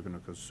folks are going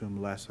to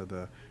consume less of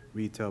the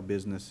retail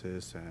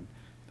businesses, and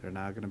they're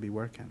not going to be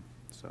working.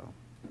 So,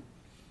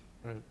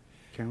 Right.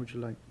 Ken, would you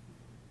like?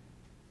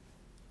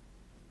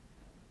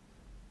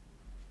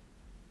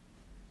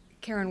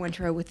 Karen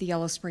Wintrow with the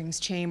Yellow Springs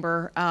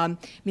Chamber. I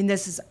mean,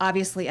 this has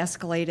obviously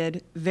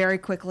escalated very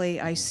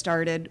quickly. I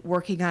started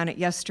working on it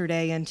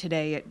yesterday, and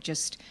today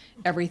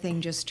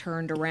everything just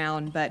turned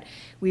around. But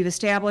we've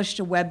established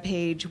a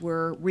webpage.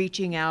 We're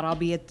reaching out. I'll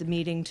be at the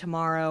meeting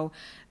tomorrow.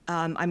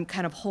 I'm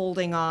kind of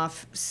holding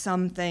off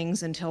some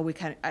things until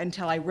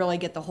I really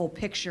get the whole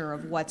picture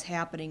of what's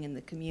happening in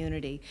the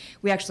community.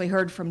 We actually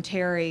heard from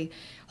Terry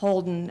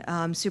Holden,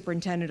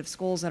 Superintendent of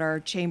Schools, at our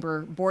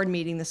chamber board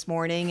meeting this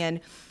morning, and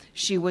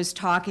she was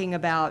talking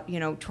about,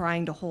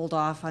 trying to hold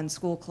off on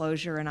school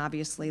closure, and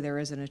obviously there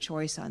isn't a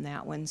choice on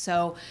that one.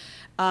 So,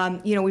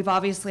 we've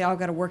obviously all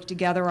got to work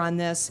together on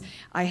this.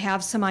 I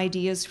have some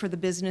ideas for the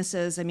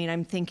businesses. I mean,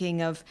 I'm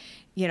thinking of,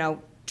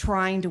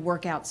 trying to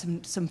work out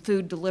some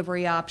food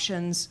delivery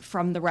options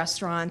from the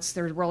restaurants.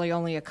 There's really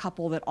only a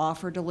couple that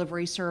offer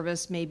delivery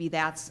service. Maybe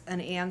that's an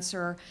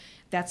answer.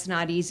 That's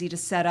not easy to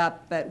set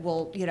up, but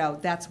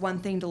that's one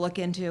thing to look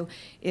into.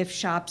 If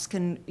shops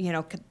can,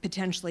 could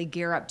potentially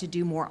gear up to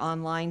do more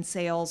online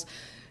sales,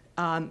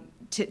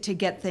 to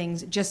get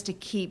things, just to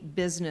keep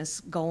business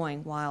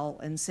going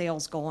and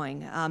sales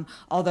going.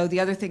 Although the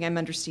other thing I'm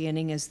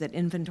understanding is that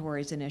inventory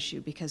is an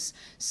issue, because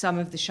some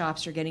of the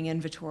shops are getting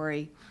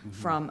inventory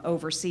from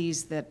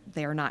overseas that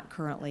they're not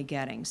currently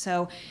getting.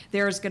 So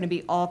there's going to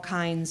be all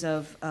kinds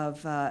of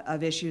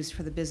issues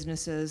for the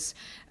businesses.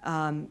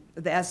 The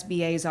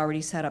SBA has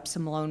already set up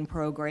some loan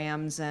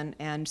programs,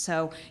 and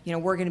so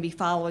we're going to be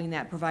following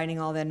that, providing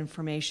all that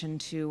information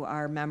to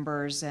our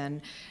members.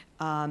 And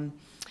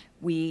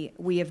we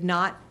have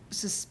not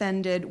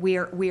suspended. We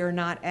are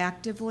not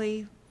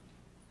actively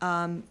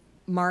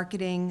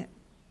marketing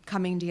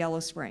coming to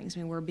Yellow Springs.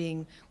 I mean, we're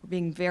being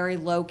very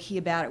low key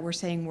about it. We're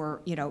saying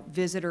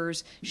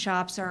visitors,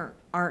 shops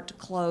aren't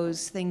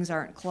closed, things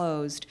aren't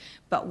closed,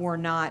 but we're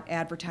not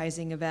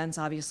advertising events.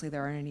 Obviously,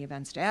 there aren't any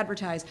events to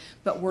advertise,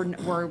 but we're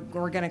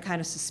going to kind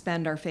of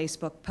suspend our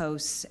Facebook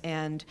posts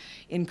and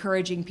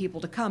encouraging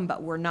people to come.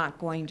 But we're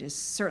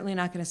certainly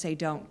not going to say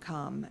don't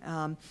come.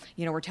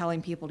 We're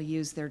telling people to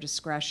use their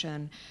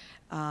discretion.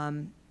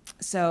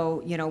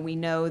 So, we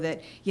know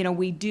that,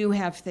 we do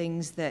have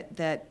things that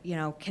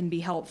can be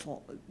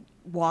helpful.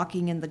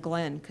 Walking in the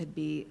Glen could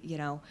be,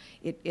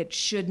 it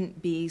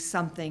shouldn't be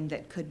something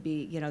that could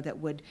be,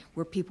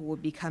 where people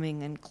would be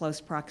coming in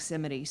close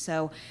proximity.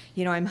 So,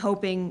 I'm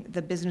hoping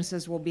the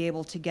businesses will be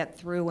able to get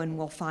through, and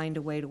we'll find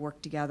a way to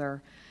work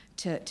together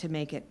to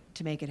make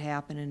it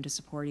happen and to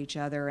support each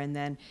other. And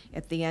then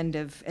at the end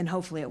and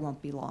hopefully it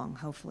won't be long.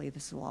 Hopefully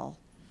this will all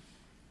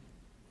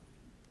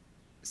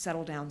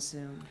settle down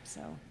soon.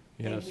 So.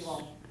 Yes. Thank you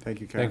all.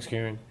 Thank you, Karen. Thanks,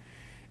 Karen.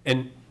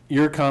 And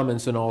your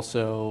comments and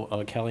also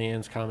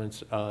Kellyanne's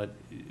comments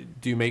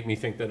do make me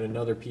think that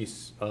another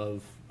piece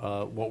of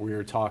what we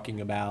were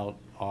talking about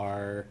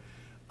are,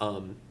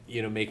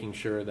 making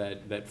sure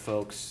that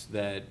folks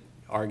that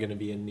are going to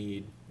be in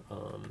need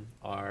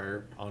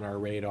are on our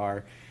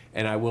radar.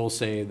 And I will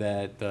say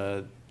that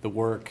the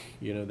work,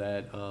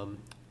 that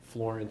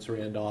Florence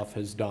Randolph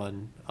has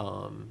done,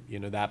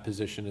 that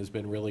position has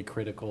been really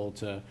critical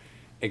to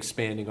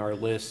expanding our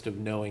list of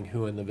knowing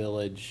who in the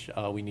village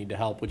we need to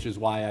help, which is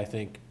why I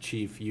think,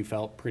 Chief, you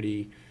felt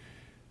pretty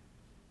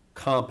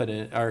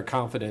confident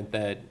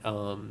that,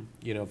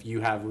 if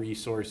you have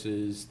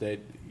resources, that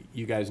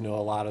you guys know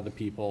a lot of the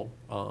people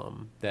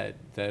that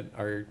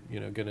are,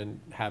 going to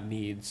have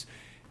needs.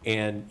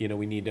 And,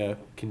 we need to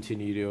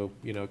continue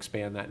to,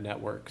 expand that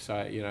network. So,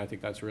 I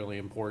think that's really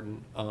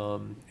important,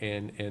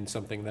 and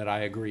something that I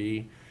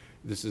agree.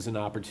 This is an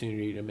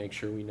opportunity to make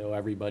sure we know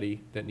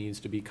everybody that needs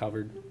to be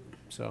covered.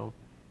 So,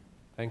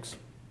 thanks.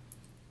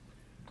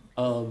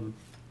 Laura,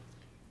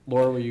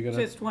 were you gonna?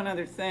 Just one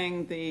other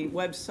thing, the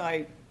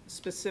website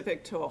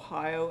specific to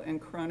Ohio and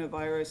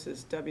coronavirus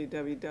is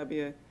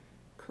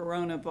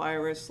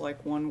www.coronavirus,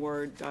 like one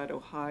word,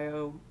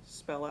 .ohio,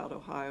 spell out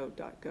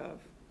ohio.gov.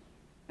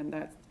 And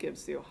that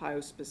gives the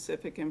Ohio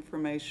specific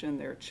information.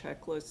 There are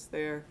checklists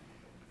there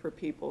for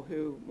people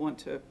who want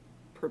to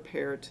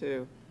prepare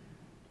to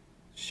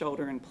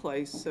shelter in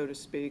place, so to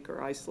speak,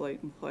 or isolate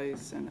in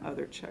place, and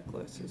other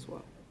checklists as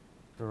well.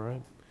 All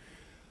right.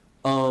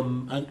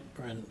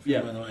 Brian,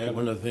 Yeah. I have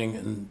one other thing,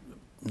 and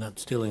not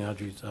stealing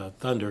Audrey's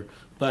thunder,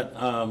 but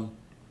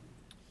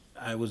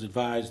I was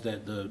advised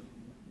that the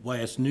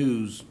YS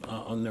News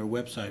on their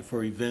website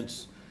for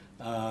events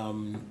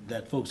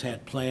that folks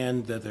had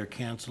planned that they're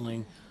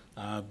canceling,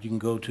 you can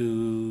go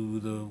to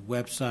the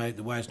website,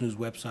 the YS News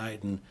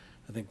website, and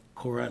I think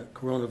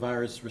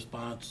coronavirus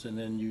response, and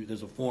then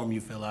there's a form you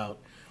fill out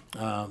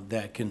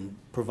that can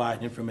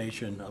provide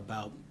information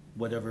about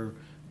whatever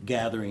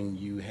gathering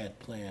you had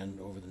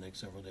planned over the next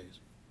several days.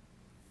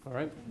 All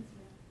right.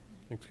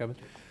 Thanks, Kevin.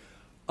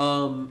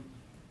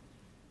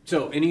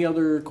 So any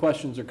other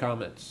questions or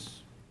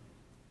comments?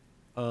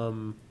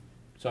 So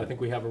I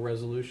think we have a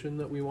resolution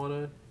that we want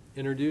to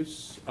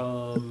introduce.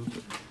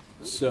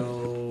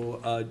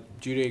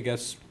 Judy, I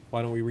guess,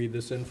 why don't we read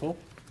this in full?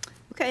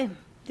 Okay.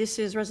 This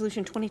is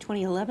Resolution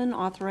 2020-11,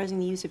 authorizing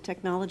the use of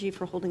technology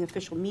for holding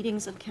official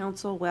meetings of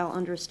council while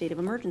under a state of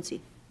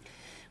emergency.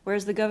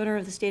 Whereas the governor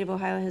of the state of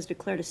Ohio has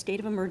declared a state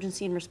of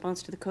emergency in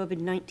response to the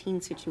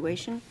COVID-19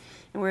 situation,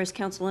 and whereas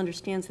council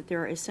understands that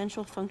there are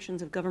essential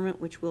functions of government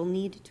which will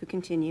need to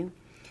continue,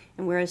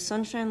 and whereas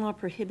Sunshine Law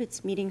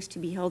prohibits meetings to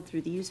be held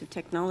through the use of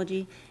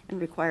technology and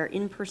require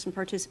in-person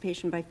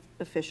participation by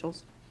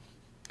officials,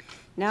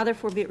 now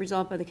therefore be it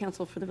resolved by the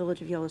Council for the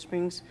Village of Yellow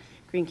Springs,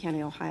 Greene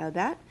County, Ohio,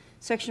 that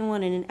Section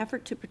 1, in an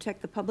effort to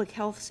protect the public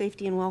health,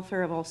 safety, and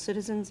welfare of all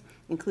citizens,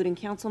 including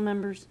council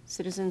members,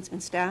 citizens,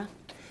 and staff,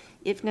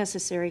 if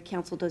necessary,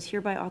 council does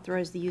hereby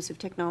authorize the use of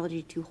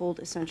technology to hold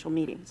essential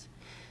meetings.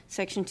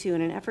 Section 2,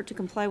 in an effort to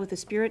comply with the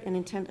spirit and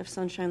intent of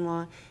Sunshine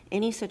Law,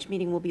 any such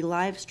meeting will be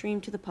live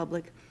streamed to the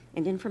public,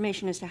 and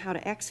information as to how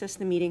to access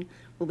the meeting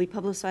will be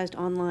publicized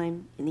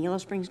online in the Yellow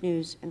Springs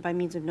News and by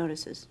means of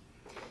notices.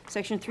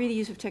 Section 3, the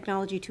use of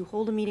technology to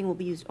hold a meeting will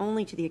be used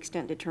only to the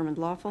extent determined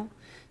lawful.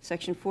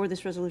 Section 4,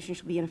 this resolution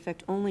shall be in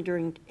effect only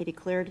during a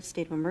declared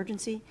state of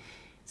emergency.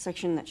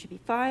 Section, that should be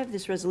 5,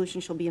 this resolution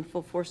shall be in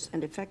full force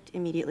and effect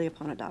immediately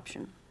upon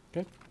adoption.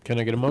 Okay, can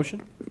I get a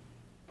motion?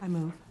 I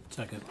move.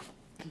 Second.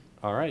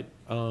 All right,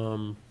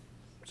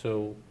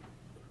 so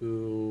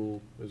who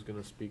is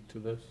gonna speak to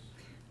this?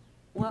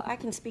 Well, I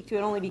can speak to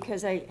it only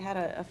because I had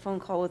a phone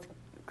call with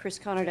Chris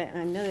Conrad, and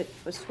I know that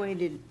Josue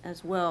did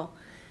as well,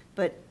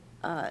 but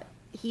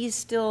he's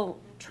still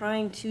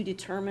trying to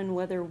determine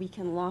whether we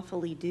can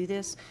lawfully do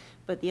this,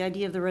 but the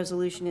idea of the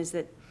resolution is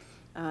that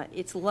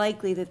it's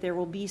likely that there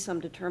will be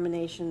some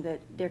determination that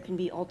there can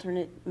be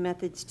alternate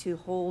methods to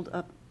hold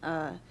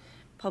a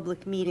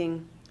public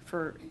meeting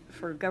for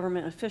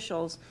government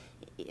officials,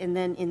 and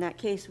then in that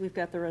case, we've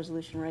got the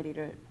resolution ready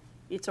to,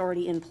 it's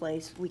already in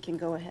place, we can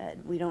go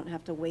ahead. We don't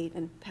have to wait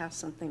and pass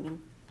something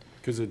and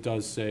Because it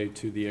does say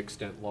to the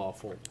extent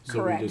lawful. So we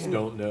Correct. just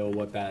don't know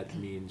what that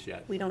means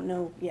yet. we don't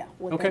know,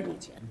 what Okay. that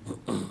means yet.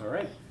 All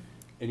right.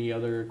 Any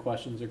other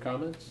questions or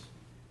comments?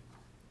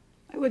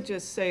 I would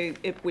just say,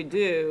 if we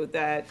do,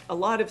 that a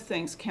lot of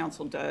things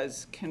council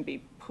does can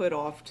be put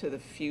off to the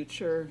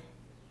future.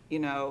 You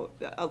know,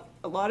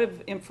 a lot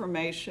of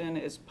information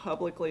is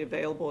publicly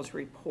available as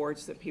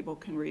reports that people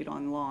can read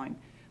online.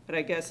 But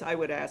I guess I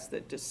would ask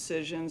that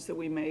decisions that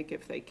we make,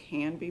 if they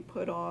can be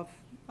put off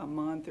a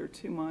month or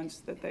 2 months,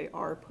 that they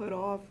are put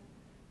off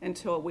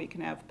until we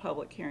can have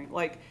public hearing.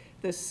 Like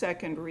this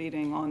second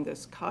reading on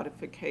this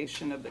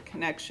codification of the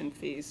connection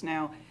fees.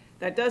 Now,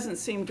 that doesn't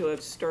seem to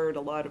have stirred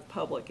a lot of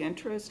public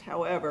interest.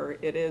 However,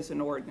 it is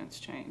an ordinance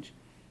change.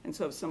 And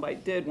so if somebody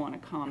did want to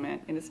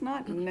comment, and it's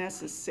not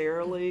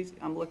necessarily,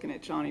 I'm looking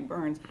at Johnny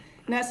Burns,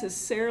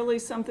 necessarily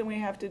something we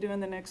have to do in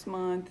the next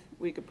month.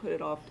 We could put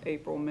it off to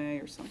April, May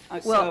or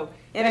something. Well,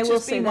 and I will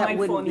say that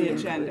mindful wouldn't in be the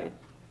agenda.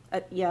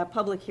 included. Yeah, a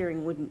public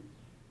hearing wouldn't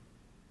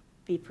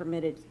be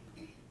permitted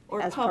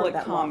Or as part of public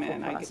that lawful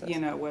comment, process. you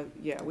know,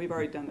 yeah, we've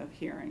already done the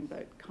hearing,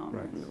 but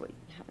comments. We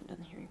haven't done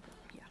the hearing, but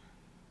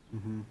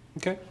yeah.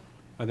 Okay.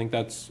 I think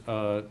that's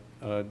a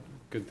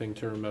good thing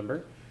to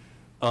remember.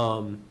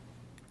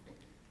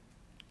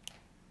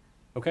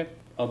 Okay,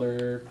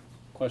 other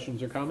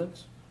questions or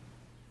comments?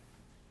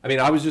 I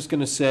mean, I was just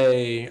gonna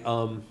say,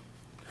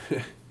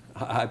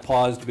 I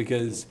paused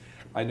because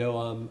I know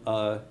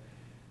I'm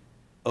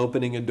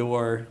opening a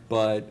door,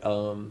 but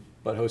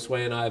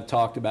Josue and I have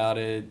talked about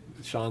it,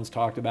 Sean's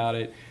talked about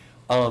it.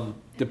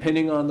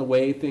 Depending on the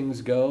way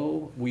things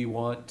go, we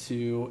want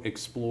to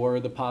explore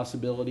the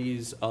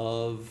possibilities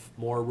of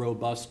more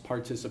robust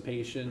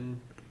participation,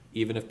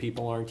 even if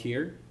people aren't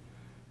here.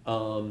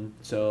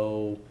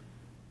 So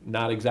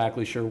not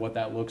exactly sure what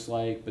that looks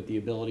like, but the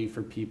ability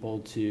for people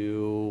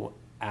to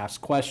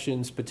ask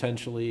questions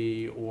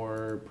potentially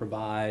or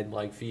provide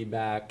like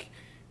feedback,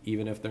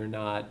 even if they're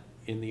not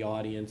in the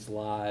audience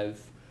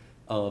live,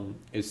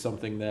 is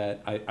something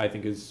that I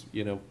think is,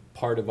 you know,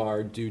 part of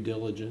our due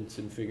diligence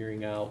in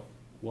figuring out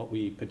what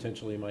we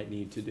potentially might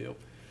need to do.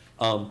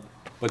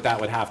 But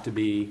that would have to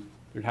be,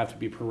 there'd have to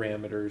be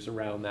parameters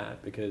around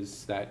that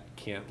because that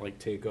can't like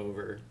take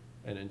over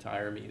an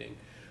entire meeting.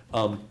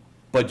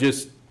 But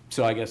just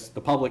so I guess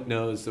the public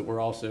knows that we're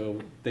also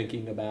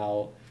thinking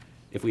about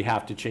if we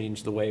have to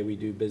change the way we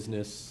do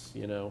business,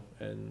 you know,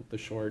 and the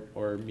short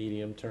or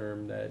medium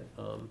term, that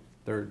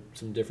there are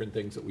some different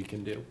things that we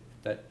can do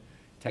that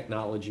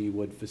technology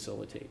would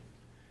facilitate.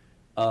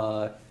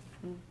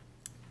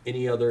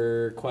 Any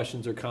other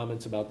questions or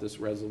comments about this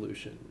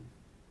resolution?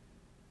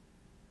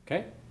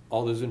 Okay,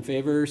 all those in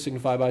favor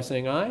signify by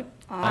saying aye.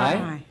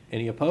 Aye.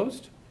 Any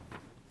opposed?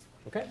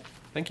 Okay,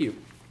 thank you.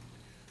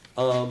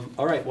 All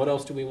right, what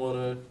else do we want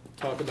to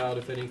talk about,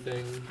 if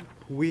anything?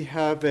 We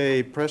have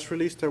a press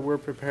release that we're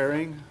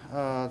preparing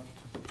to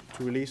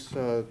release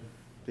the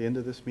end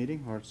of this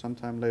meeting or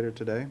sometime later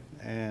today.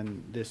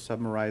 And this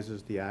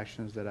summarizes the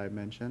actions that I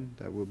mentioned,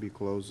 that we'll be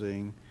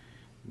closing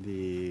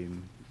the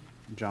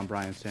John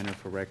Bryan Center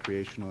for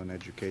Recreational and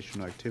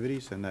Educational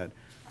Activities, and that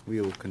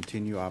we will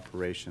continue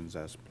operations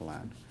as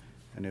planned.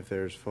 And if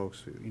there's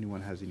folks,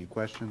 anyone has any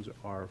questions,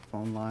 our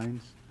phone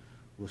lines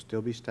will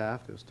still be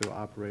staffed, they'll still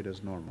operate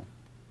as normal.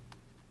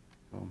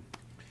 So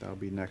that'll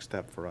be next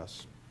step for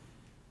us.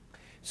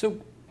 So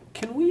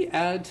can we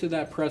add to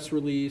that press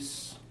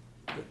release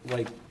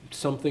like,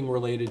 something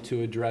related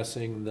to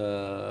addressing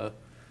the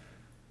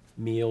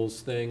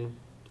meals thing,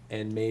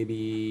 and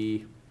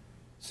maybe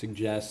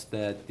suggest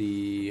that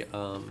the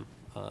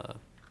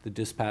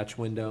dispatch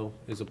window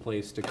is a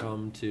place to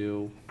come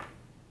to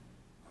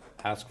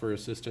ask for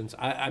assistance.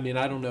 I mean,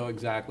 I don't know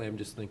exactly, I'm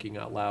just thinking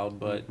out loud,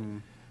 but,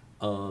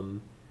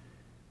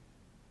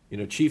 you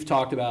know, Chief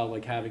talked about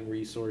like having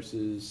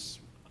resources.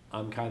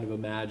 I'm kind of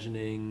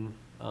imagining,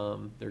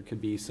 there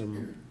could be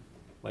some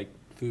like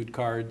food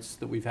cards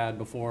that we've had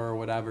before or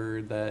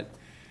whatever that,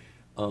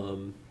 you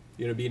know,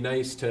 it'd be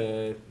nice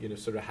to, you know,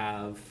 sort of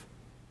have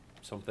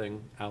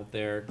something out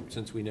there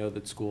since we know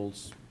that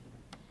school's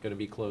gonna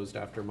be closed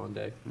after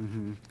Monday.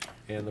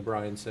 And the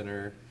Bryan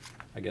Center,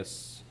 I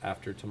guess,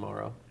 after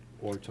tomorrow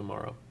or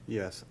tomorrow.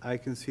 Yes, I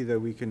can see that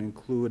we can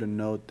include a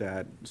note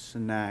that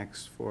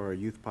snacks for our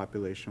youth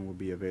population will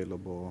be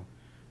available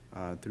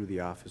through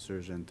the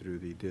officers and through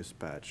the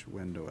dispatch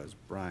window, as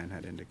Brian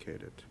had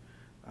indicated.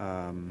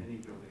 Any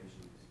donations?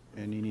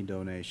 And any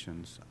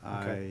donations.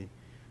 Okay.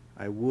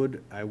 I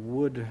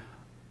would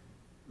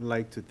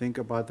like to think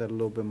about that a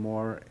little bit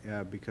more,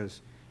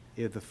 because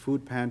if the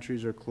food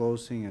pantries are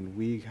closing and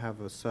we have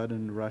a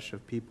sudden rush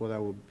of people,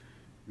 that will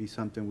be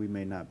something we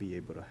may not be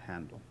able to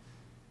handle.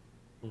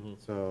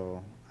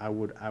 So I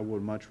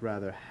would much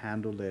rather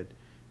handle it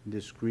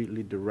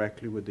discreetly,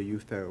 directly with the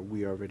youth that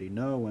we already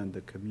know and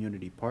the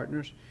community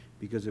partners,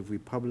 because if we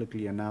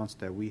publicly announce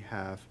that we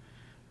have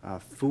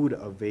food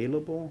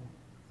available,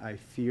 I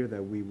fear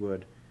that we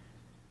would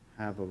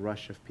have a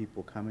rush of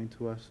people coming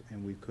to us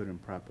and we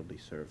couldn't properly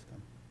serve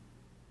them.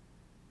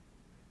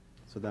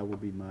 So that would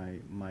be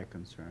my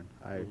concern.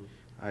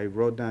 I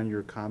wrote down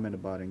your comment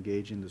about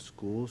engaging the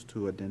schools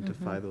to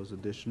identify those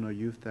additional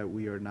youth that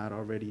we are not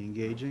already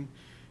engaging.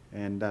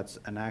 And that's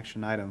an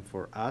action item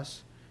for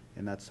us,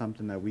 and that's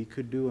something that we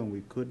could do and we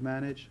could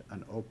manage.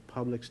 An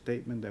public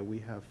statement that we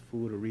have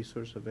food or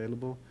resource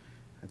available,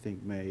 I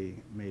think may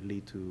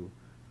lead to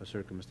a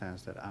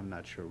circumstance that I'm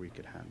not sure we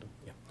could handle.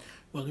 Yeah.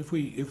 Well, if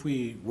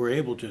we were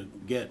able to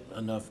get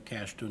enough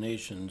cash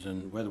donations,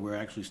 and whether we're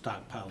actually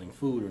stockpiling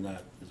food or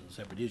not is a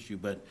separate issue,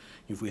 but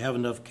if we have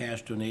enough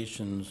cash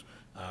donations,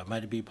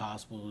 might it be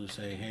possible to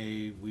say,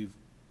 hey, we've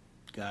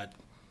got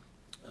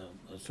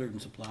a certain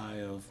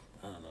supply of,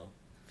 I don't know,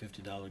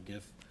 $50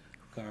 gift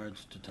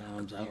cards to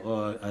Tom's,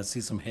 I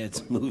see some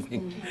heads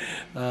moving.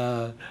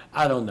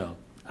 I don't know,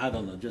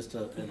 just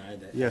an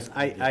idea. Yes,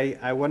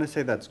 I want to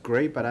say that's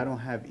great, but I don't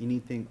have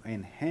anything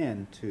in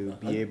hand to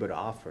be able to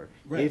offer.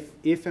 Right.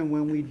 If and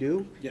when we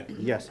do, Yeah.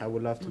 yes, I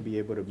would love to be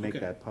able to make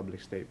Okay. that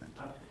public statement.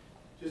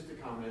 Just to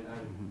comment,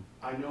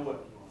 I know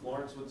what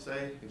Florence would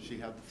say if she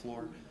had the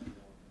floor.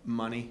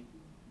 Money.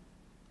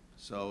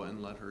 So,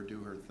 and let her do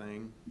her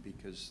thing,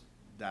 because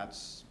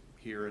that's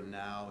here and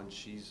now, and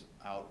she's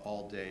out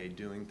all day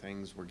doing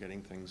things. We're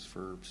getting things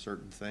for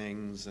certain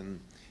things, and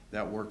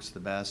that works the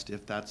best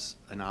if that's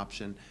an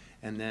option.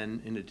 And then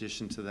in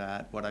addition to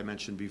that, what I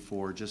mentioned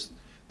before, just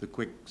the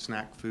quick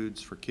snack foods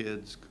for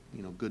kids,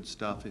 you know, good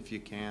stuff if you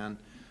can.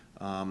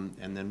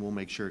 And then we'll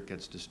make sure it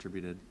gets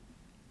distributed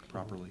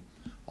properly.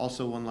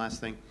 Also, one last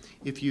thing,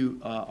 if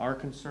you are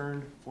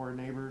concerned for a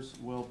neighbor's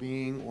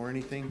well-being or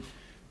anything,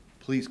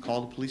 please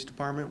call the police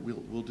department.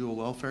 We'll do a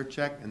welfare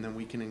check, and then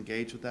we can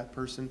engage with that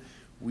person.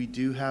 We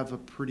do have a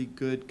pretty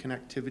good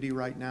connectivity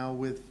right now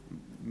with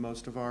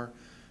most of our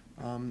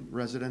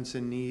residents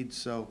in need,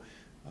 so,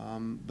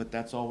 but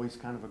that's always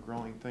kind of a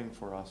growing thing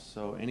for us.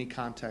 So any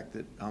contact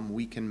that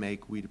we can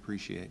make, we'd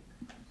appreciate.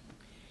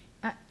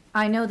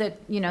 I know that,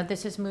 you know,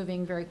 this is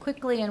moving very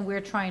quickly and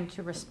we're trying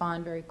to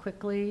respond very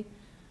quickly.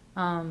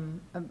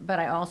 But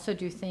I also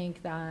do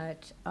think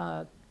that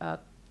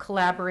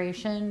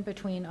collaboration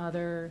between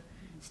other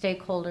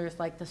stakeholders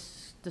like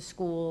the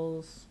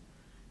schools,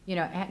 you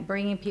know,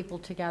 bringing people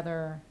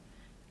together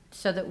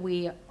so that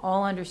we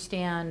all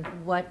understand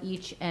what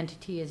each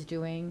entity is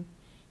doing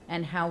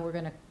and how we're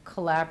going to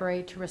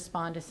collaborate to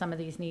respond to some of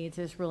these needs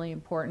is really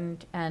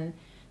important. And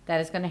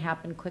that is going to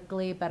happen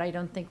quickly, but I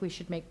don't think we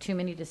should make too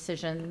many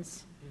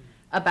decisions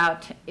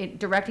about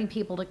directing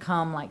people to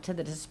come, like to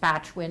the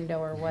dispatch window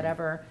or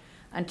whatever,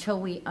 until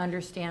we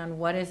understand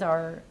what is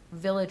our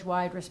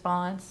village-wide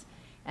response,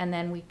 and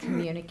then we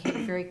communicate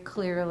very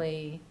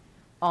clearly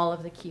all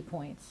of the key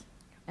points.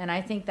 And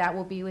I think that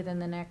will be within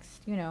the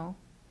next,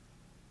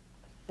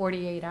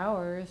 48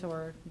 hours,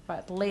 or by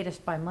the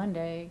latest by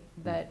Monday,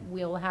 that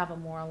we'll have a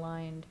more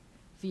aligned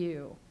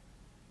view.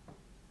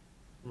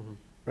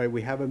 Right,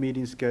 we have a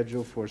meeting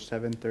scheduled for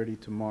 7:30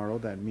 tomorrow.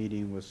 That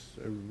meeting was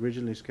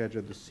originally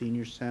scheduled at the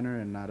senior center,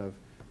 and out of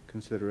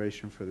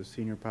consideration for the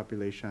senior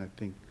population, I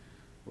think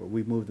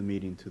we moved the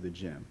meeting to the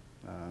gym.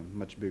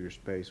 Much bigger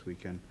space, we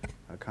can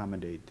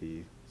accommodate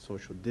the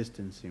social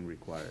distancing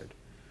required.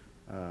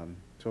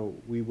 So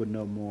we would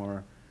know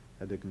more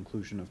at the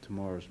conclusion of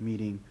tomorrow's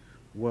meeting,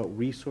 what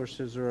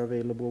resources are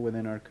available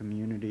within our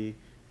community,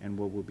 and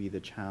what will be the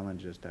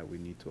challenges that we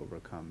need to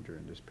overcome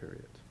during this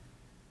period.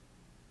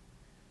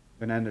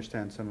 And I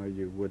understand some of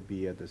you would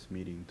be at this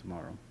meeting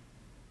tomorrow.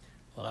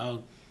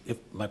 Well, if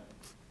my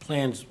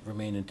plans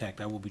remain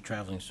intact, I will be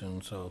traveling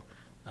soon, so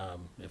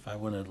if I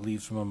want to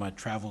leave some of my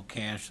travel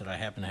cash that I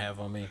happen to have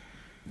on me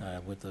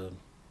with the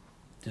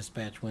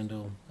dispatch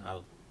window,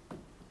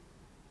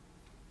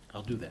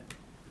 I'll do that.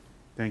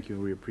 Thank you,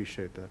 we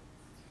appreciate that.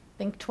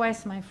 Think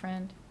twice, my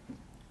friend.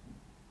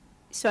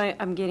 So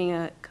I'm getting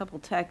a couple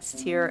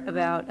texts here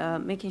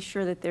about making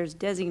sure that there's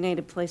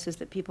designated places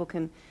that people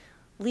can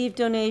leave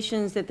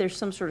donations, that there's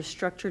some sort of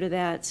structure to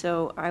that.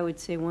 So I would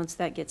say once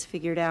that gets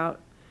figured out,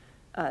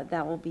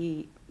 that will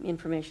be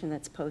information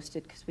that's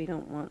posted, because we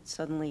don't want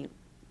suddenly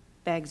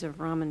bags of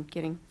ramen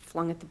getting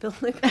flung at the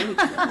building. We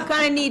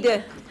kind of need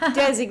to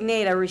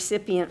designate a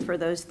recipient for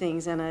those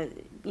things and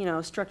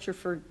a structure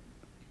for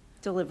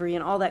delivery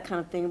and all that kind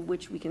of thing,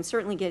 which we can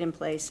certainly get in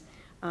place.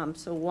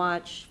 So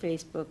watch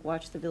Facebook,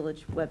 watch the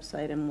village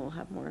website, and we'll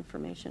have more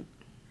information.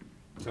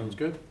 Sounds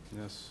good.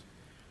 Yes.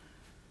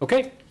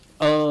 Okay,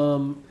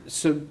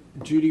 so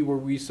Judy, were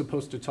we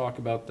supposed to talk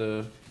about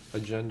the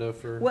agenda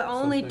for Well,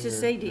 only something, to or-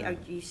 say, are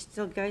you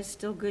still, guys,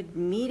 still good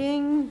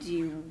meeting? Do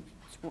you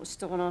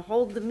still want to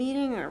hold the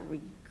meeting? Are we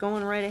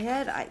going right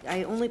ahead?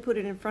 I only put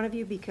it in front of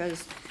you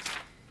because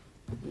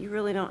you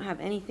really don't have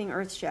anything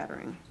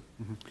earth-shattering.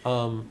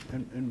 Um,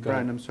 And Go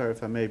Brian, ahead. I'm sorry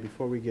if I may,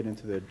 before we get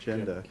into the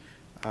agenda,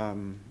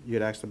 you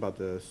had asked about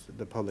the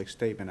public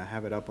statement. I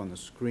have it up on the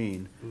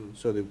screen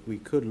so that we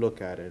could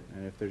look at it,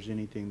 and if there's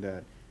anything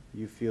that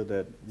you feel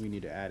that we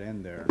need to add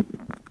in there,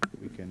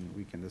 we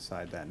can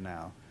decide that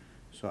now.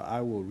 So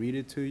I will read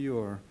it to you,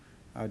 or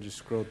I'll just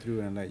scroll through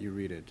and let you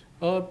read it.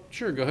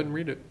 Sure, go ahead and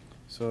read it.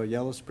 So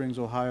Yellow Springs,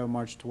 Ohio,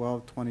 March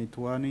 12,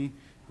 2020,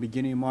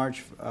 beginning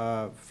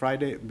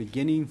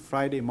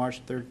Friday,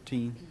 March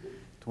 13,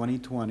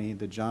 2020,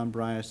 the John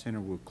Bryant Center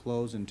will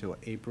close until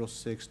April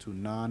 6 to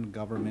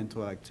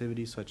non-governmental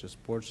activities such as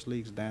sports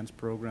leagues, dance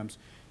programs,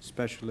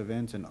 special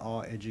events, and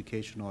all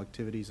educational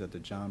activities at the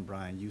John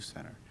Bryant Youth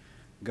Center.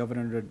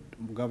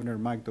 Governor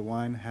Mike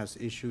DeWine has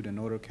issued an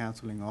order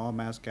canceling all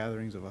mass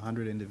gatherings of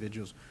 100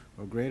 individuals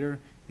or greater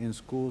in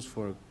schools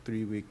for a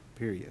 3-week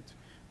period.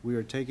 We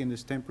are taking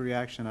this temporary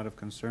action out of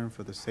concern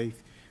for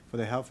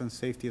the health and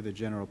safety of the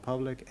general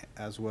public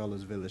as well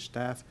as village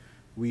staff.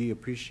 We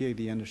appreciate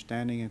the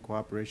understanding and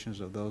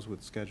cooperations of those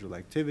with scheduled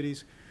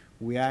activities.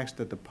 We ask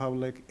that the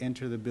public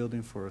enter the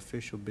building for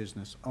official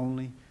business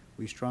only.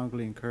 We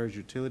strongly encourage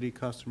utility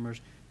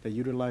customers that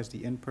utilize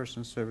the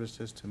in-person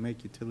services to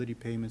make utility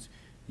payments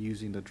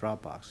using the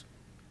drop box.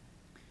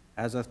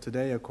 As of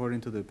today,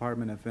 according to the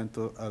Department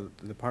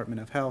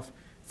of Health,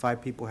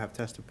 5 people have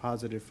tested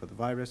positive for the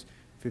virus.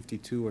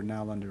 52 are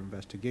now under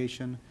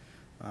investigation.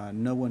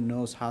 No one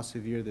knows how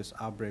severe this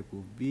outbreak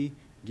will be.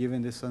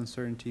 Given this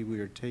uncertainty, we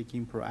are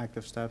taking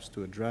proactive steps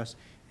to address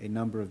a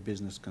number of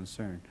business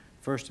concerns.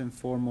 First and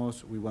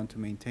foremost, we want to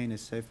maintain a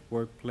safe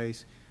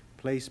workplace,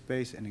 play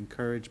space, and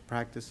encourage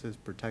practices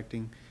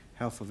protecting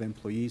health of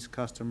employees,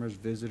 customers,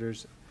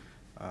 visitors,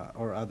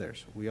 or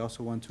others. We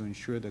also want to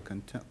ensure the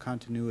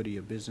continuity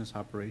of business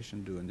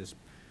operation during this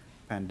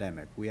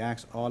pandemic. We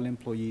ask all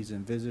employees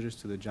and visitors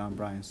to the John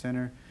Bryant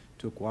Center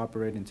to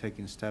cooperate in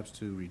taking steps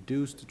to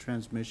reduce the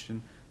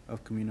transmission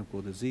of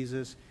communicable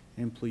diseases.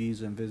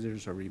 Employees and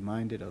visitors are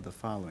reminded of the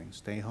following: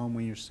 stay home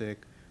when you're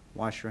sick,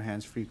 wash your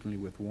hands frequently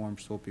with warm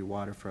soapy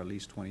water for at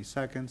least 20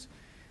 seconds,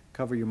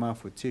 cover your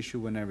mouth with tissue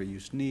whenever you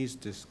sneeze,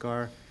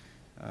 discard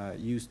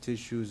used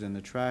tissues in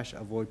the trash,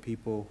 avoid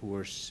people who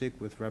are sick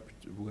with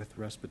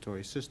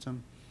respiratory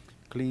system,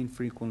 clean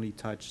frequently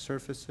touch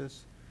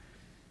surfaces.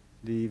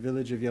 The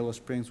Village of Yellow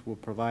Springs will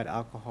provide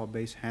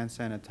alcohol-based hand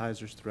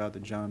sanitizers throughout the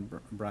John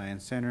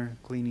Bryant Center.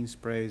 Cleaning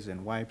sprays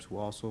and wipes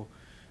will also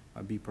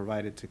be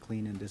provided to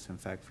clean and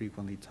disinfect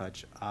frequently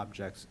touched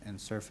objects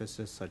and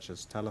surfaces such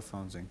as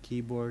telephones and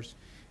keyboards.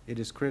 It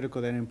is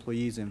critical that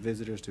employees and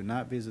visitors do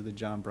not visit the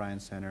John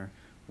Bryant Center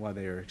while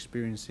they are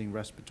experiencing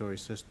respiratory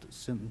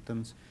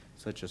symptoms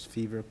such as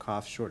fever,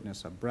 cough,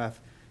 shortness of breath,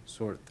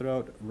 sore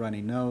throat,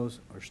 runny nose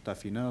or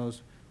stuffy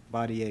nose,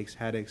 body aches,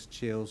 headaches,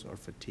 chills, or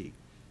fatigue.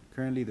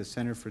 Currently, the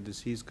Center for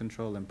Disease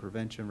Control and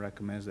Prevention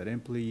recommends that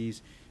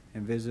employees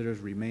and visitors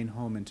remain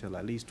home until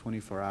at least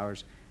 24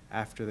 hours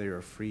after they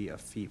are free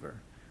of fever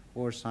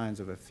or signs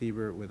of a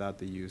fever without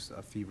the use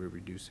of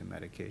fever-reducing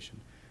medication.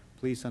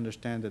 Please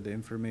understand that the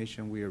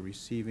information we are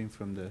receiving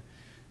from the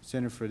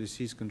Center for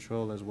Disease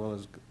Control as well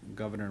as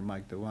Governor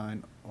Mike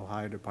DeWine,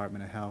 Ohio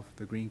Department of Health,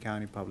 the Greene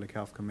County Public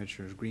Health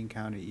Commissioners, Greene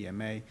County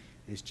EMA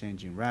is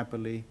changing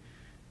rapidly.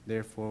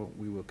 Therefore,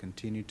 we will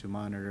continue to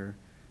monitor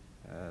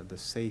the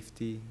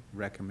safety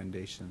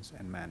recommendations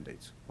and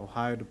mandates.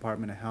 Ohio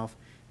Department of Health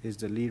is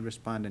the lead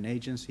respondent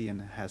agency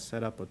and has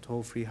set up a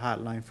toll-free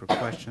hotline for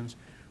questions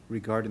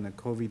regarding the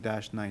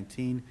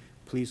COVID-19.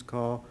 Please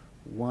call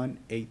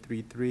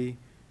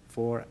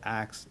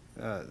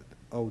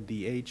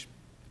 1-833-4-ODH,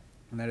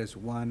 and that is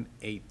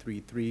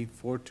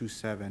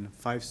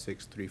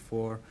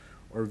 1-833-427-5634,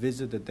 or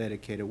visit the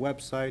dedicated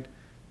website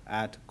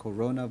at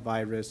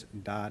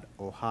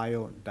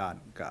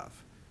coronavirus.ohio.gov.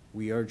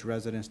 We urge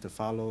residents to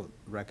follow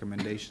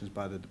recommendations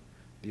by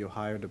the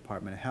Ohio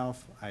Department of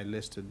Health. I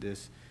listed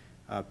this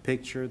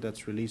picture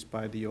that's released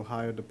by the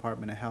Ohio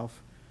Department of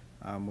Health,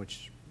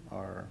 which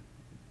are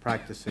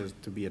practices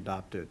to be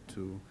adopted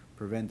to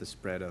prevent the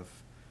spread of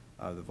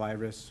the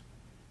virus.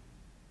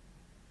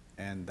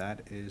 And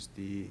that is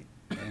the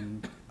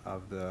end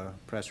of the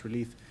press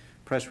release.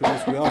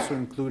 We also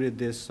included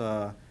this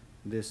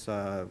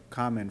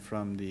comment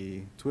from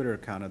the Twitter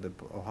account of the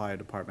Ohio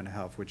Department of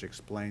Health, which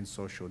explains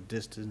social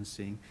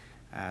distancing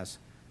as,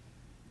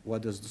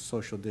 what does the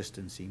social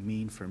distancing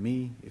mean for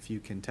me? If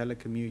you can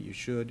telecommute, you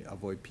should.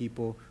 Avoid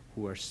people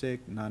who are sick.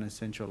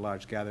 Non-essential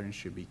large gatherings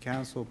should be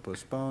canceled,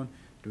 postponed.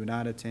 Do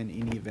not attend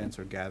any events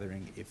or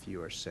gathering if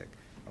you are sick.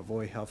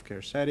 Avoid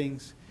healthcare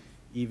settings,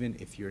 even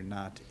if you're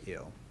not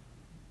ill.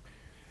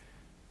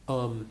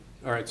 All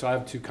right, so I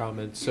have two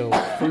comments. So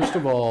first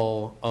of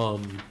all,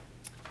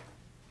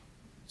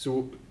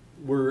 so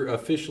we're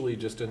officially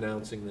just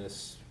announcing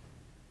this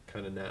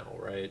kind of now,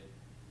 right?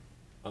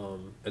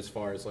 As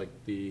far as like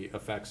the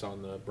effects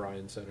on the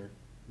Bryan Center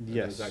and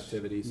Yes. those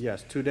activities.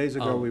 Yes, 2 days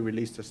ago, we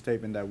released a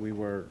statement that we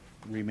were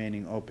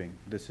remaining open.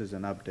 This is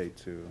an update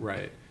to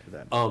Right. to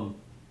that.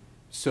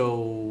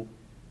 So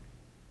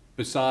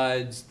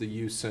besides the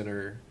youth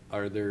center,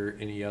 are there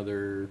any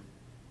other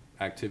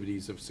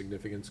activities of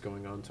significance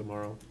going on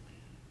tomorrow?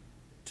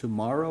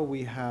 Tomorrow,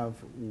 we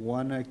have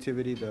one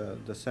activity, the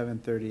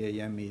 7:30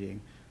 a.m.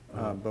 meeting,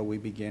 but we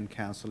begin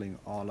canceling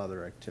all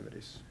other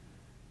activities.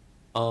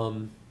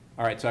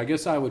 All right, so I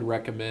guess I would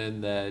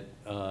recommend that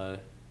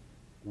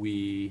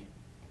we,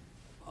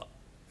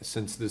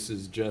 since this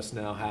is just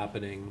now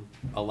happening,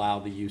 allow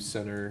the youth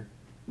center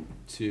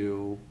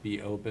to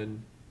be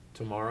open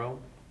tomorrow,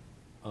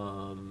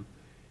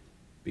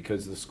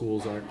 because the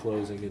schools aren't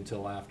closing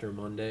until after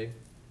Monday,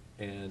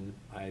 and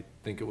I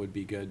think it would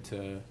be good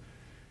to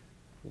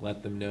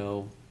let them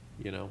know,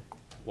 you know,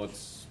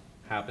 what's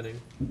happening.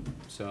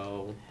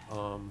 So,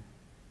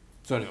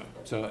 so anyway,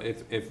 so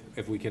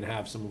if we can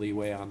have some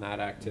leeway on that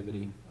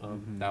activity,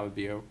 that would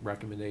be a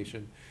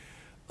recommendation.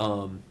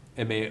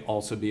 It may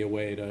also be a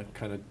way to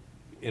kind of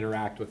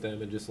interact with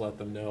them and just let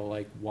them know,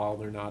 like, while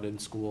they're not in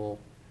school,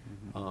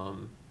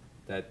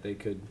 that they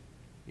could,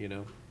 you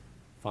know,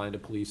 find a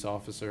police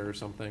officer or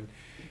something.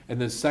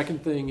 And the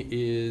second thing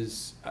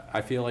is,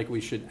 I feel like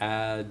we should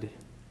add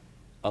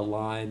a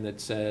line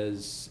that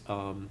says,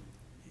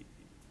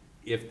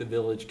 if the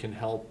village can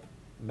help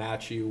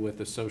match you with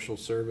a social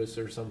service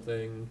or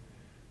something,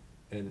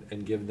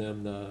 and give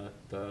them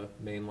the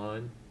main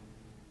line.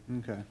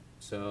 Okay.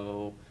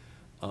 So,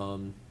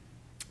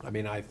 I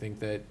mean, I think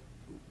that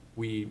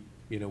we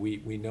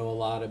know a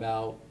lot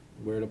about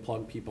where to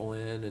plug people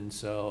in, and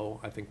so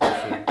I think we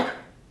should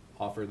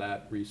offer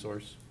that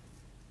resource.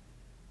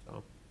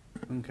 So.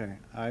 Okay,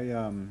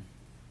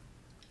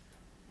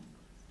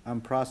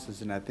 I'm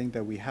processing. I think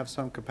that we have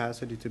some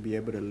capacity to be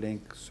able to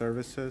link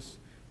services,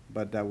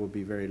 but that will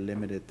be very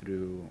limited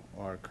through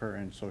our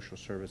current social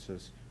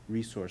services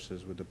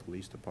resources with the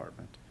police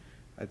department.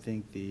 I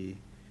think it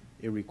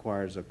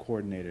requires a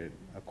coordinated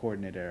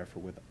effort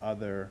with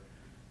other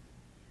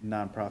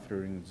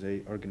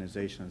nonprofit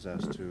organizations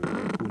as to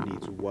who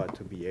needs what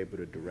to be able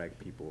to direct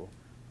people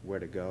where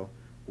to go.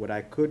 What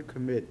I could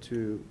commit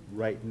to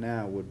right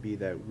now would be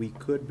that we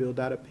could build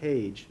out a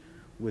page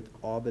with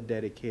all the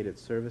dedicated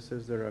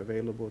services that are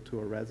available to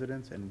our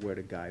residents and where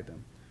to guide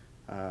them.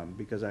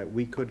 Because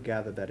we could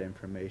gather that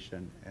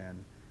information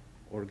and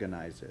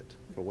organize it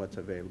for what's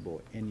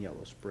available in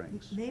Yellow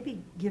Springs.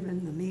 Maybe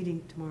given the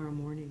meeting tomorrow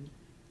morning,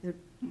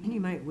 you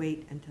might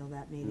wait until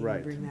that meeting Right.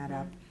 and bring that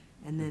up,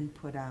 and then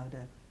put out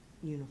a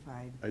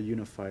unified. A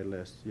unified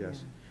list,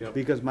 yes. Yeah. Yep.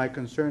 Because my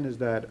concern is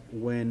that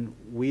when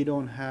we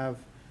don't have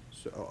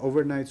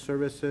overnight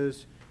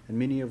services, and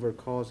many of our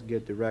calls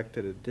get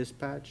directed at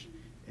dispatch,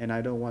 and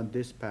I don't want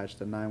dispatch,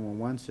 the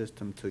 911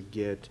 system, to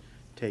get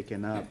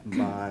taken up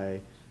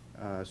by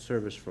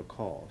service for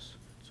calls.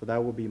 So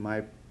that will be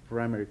my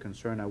primary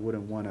concern. I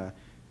wouldn't want to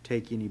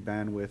take any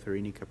bandwidth or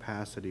any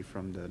capacity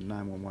from the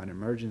 911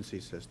 emergency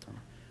system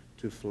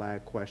to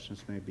flag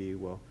questions, maybe,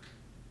 well,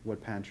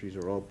 what pantries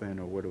are open,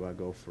 or where do I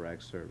go for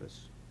X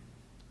service?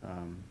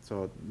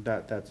 So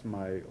that's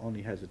my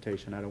only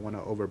hesitation. I don't want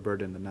to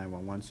overburden the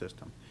 911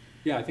 system.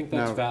 Yeah, I think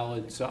that's Now-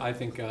 valid. So I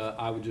think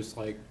I would just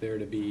like there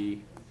to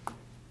be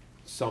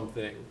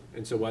something,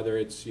 and so whether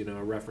it's, you know,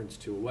 a reference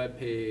to a web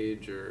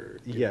page or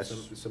you know,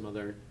 Yes. some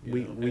other, you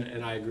We- know, we-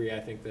 and I agree. I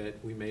think that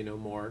we may know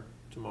more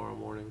tomorrow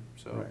morning.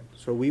 So Right.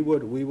 So we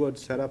would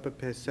set up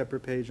a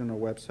separate page on our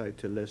website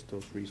to list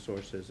those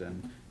resources,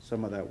 and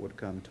some of that would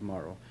come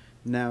tomorrow.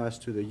 Now, as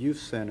to the youth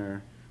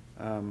center,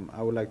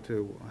 I would like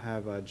to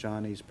have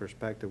Johnny's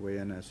perspective weigh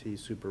in as he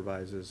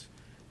supervises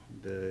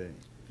the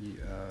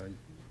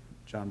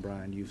John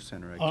Bryan Youth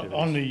Center activities.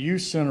 On the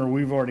youth center,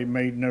 we've already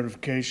made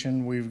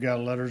notification. We've got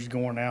letters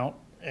going out,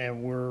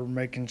 and we're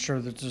making sure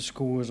that the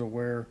school is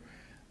aware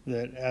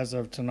that as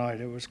of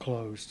tonight, it was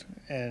closed.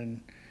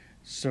 And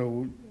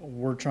so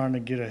we're trying to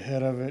get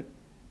ahead of it.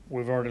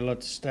 We've already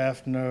let the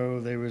staff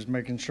know. They was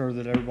making sure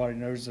that everybody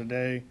knows the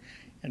day,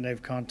 and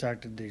they've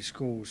contacted these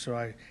schools. So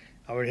I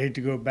would hate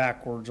to go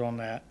backwards on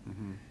that.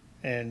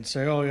 and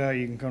say, oh yeah,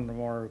 you can come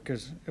tomorrow,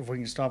 because if we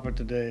can stop it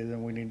today,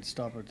 then we need to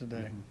stop it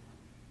today.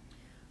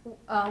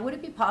 Would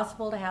it be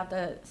possible to have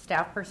the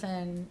staff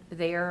person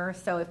there,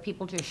 so if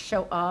people just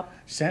show up?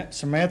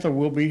 Samantha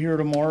will be here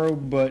tomorrow,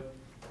 but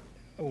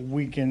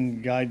we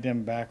can guide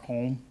them back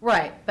home.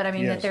 Right, but I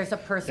mean that Yes. there's a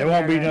person It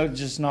won't be there to-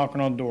 just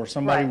knocking on the door.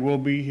 Somebody Right. will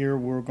be here.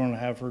 We're gonna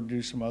have her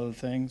do some other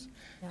things,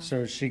 Yeah.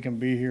 so she can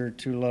be here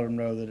to let them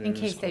know that it is in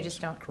case they closed.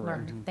 just don't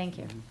Correct. learn. Thank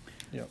you.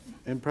 Yep.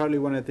 And probably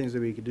one of the things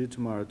that we could do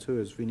tomorrow too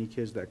is if any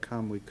kids that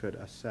come, we could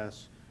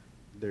assess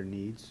their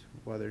needs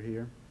while they're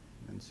here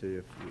and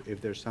see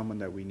if there's someone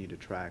that we need to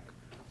track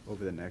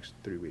over the next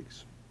 3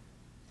 weeks.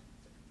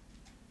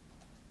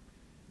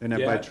 And then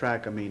by Yeah.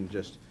 track, I mean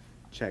just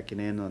checking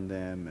in on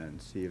them and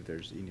see if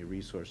there's any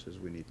resources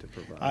we need to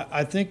provide.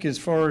 I think as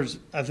far as,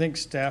 I think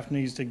staff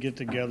needs to get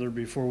together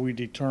before we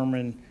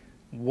determine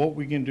what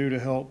we can do to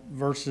help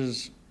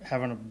versus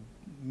having a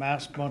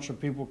mass bunch of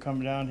people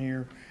come down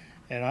here.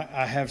 And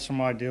I have some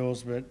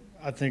ideals, but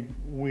I think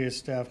we as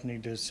staff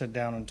need to sit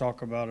down and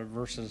talk about it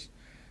versus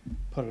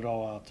put it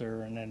all out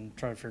there and then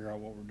try to figure out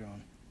what we're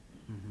doing.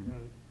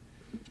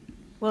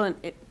 Well,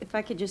 and if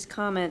I could just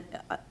comment,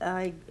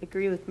 I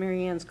agree with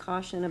Mary Ann's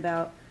caution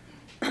about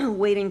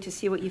waiting to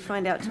see what you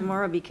find out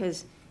tomorrow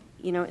because,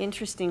 you know,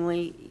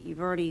 interestingly,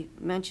 you've already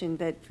mentioned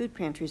that food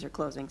pantries are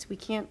closing. So we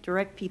can't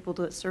direct people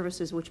to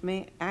services which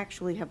may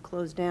actually have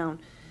closed down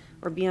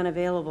or be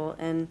unavailable.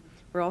 And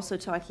we're also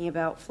talking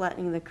about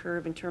flattening the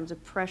curve in terms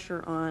of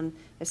pressure on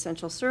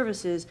essential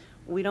services.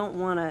 We don't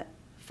want to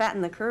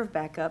fatten the curve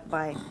back up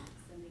by,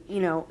 you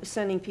know,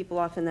 sending people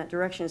off in that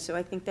direction. So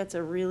I think that's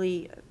a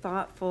really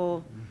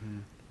thoughtful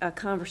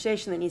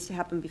conversation that needs to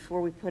happen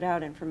before we put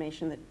out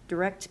information that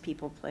directs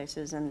people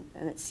places. And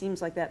it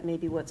seems like that may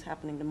be what's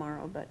happening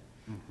tomorrow, but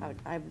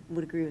I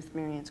would agree with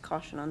Mary Ann's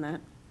caution on that.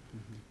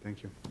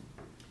 Thank you.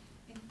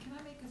 And can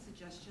I make a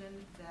suggestion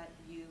that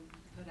you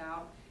put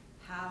out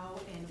how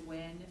and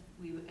when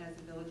we, as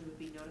a village, would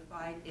be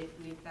notified if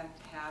we in fact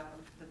have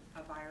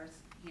a virus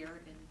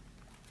here in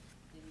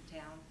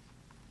town?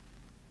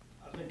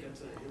 I think that's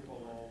a HIPAA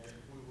law.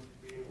 We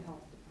would be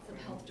able. The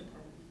health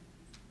department.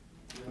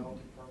 The health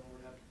department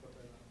would have to put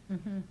that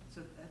out.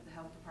 So that the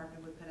health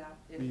department would put out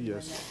if and when that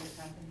Yes.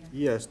 would happen here?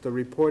 Yes, the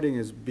reporting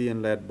is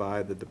being led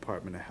by the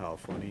Department of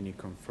Health on any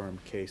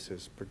confirmed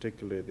cases.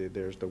 Particularly,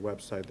 there's the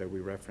website that we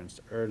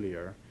referenced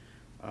earlier.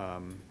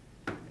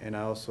 And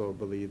I also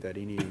believe that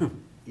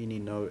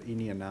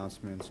any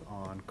announcements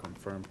on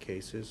confirmed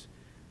cases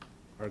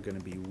are going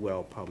to be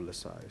well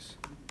publicized.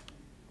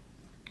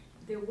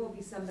 There will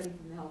be somebody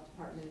from the health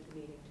department at the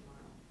meeting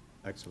tomorrow.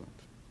 Excellent.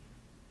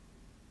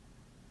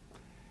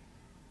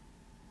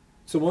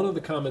 So one of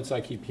the comments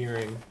I keep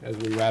hearing as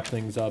we wrap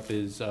things up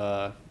is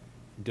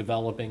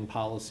developing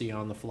policy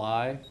on the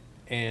fly.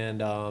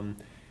 And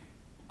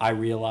I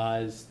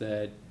realize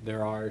that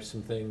there are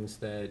some things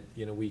that,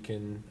 you know, we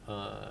can,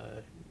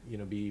 you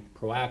know, be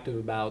proactive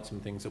about,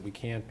 some things that we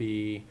can't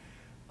be,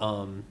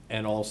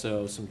 and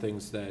also some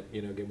things that,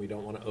 you know, again, we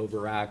don't want to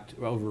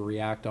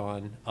overreact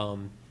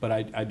on. But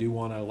I do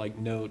want to like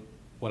note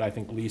what I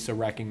think Lisa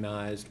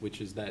recognized,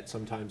 which is that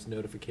sometimes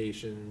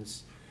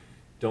notifications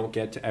don't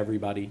get to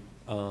everybody.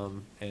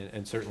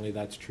 And certainly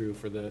that's true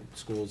for the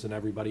schools and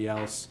everybody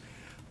else.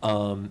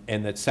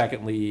 And that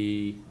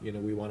secondly, you know,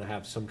 we want to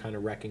have some kind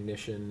of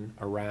recognition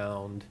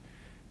around,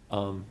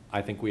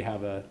 I think we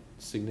have a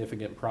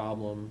significant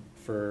problem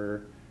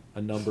for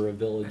a number of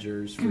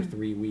villagers for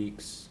 3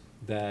 weeks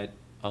that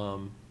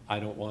I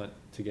don't want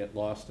to get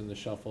lost in the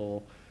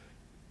shuffle.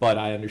 But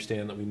I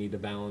understand that we need to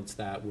balance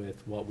that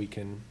with what we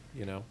can,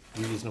 you know,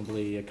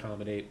 reasonably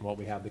accommodate and what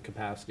we have the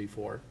capacity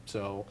for.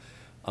 So,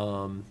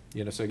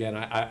 you know, so again,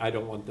 I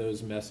don't want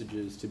those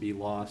messages to be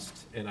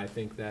lost. And I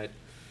think that,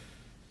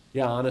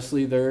 yeah,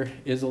 honestly, there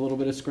is a little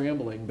bit of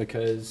scrambling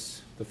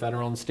because the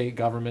federal and state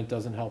government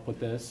doesn't help with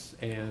this.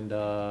 And,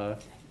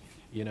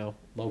 you know,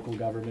 local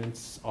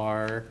governments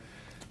are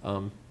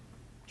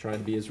trying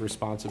to be as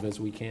responsive as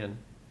we can.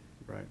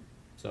 Right.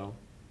 So,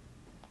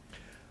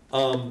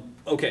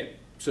 okay,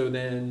 so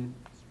then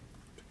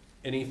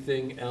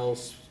anything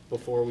else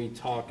before we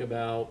talk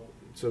about,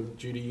 so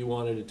Judy, you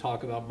wanted to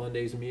talk about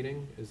Monday's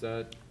meeting, is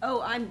that?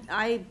 Oh, I'm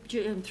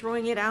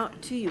throwing it out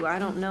to you. I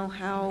don't know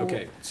how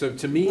Okay, so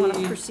to you me, want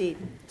to proceed.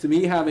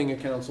 having a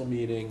council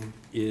meeting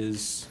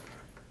is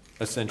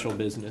essential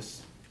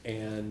business.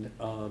 And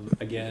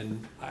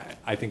again,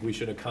 I think we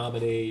should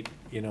accommodate,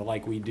 you know,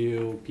 like we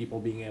do, people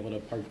being able to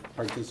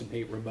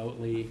participate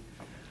remotely.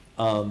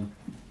 I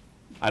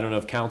don't know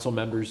if council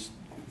members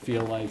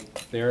feel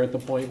like they're at the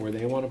point where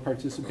they want to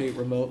participate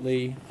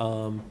remotely,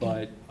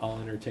 but I'll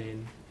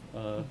entertain,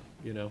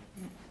 you know.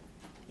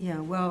 Yeah,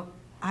 well,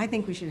 I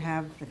think we should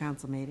have the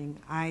council meeting.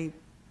 I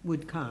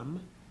would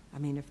come. I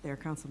mean, if there are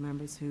council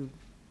members who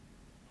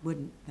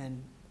wouldn't,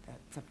 then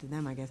that's up to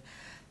them, I guess.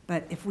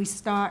 But if we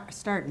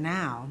start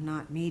now,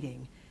 not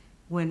meeting,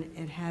 when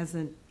it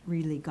hasn't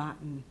really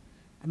gotten,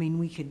 I mean,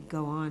 we could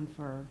go on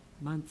for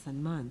months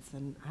and months,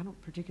 and I don't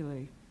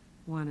particularly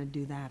want to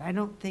do that. I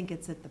don't think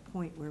it's at the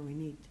point where we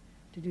need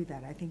to do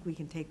that. I think we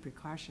can take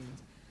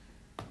precautions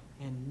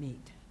and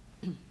meet.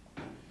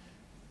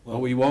 Well,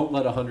 we won't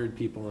let 100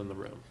 people in the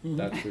room,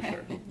 that's for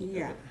sure.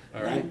 Yeah.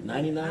 All right?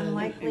 99?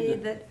 Unlikely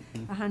that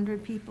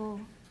 100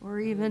 people, or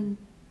even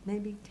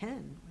maybe 10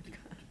 would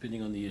come.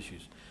 Depending on the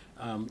issues.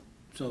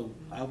 So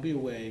I'll be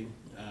away.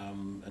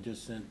 I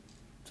just sent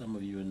some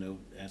of you a note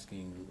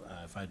asking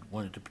if I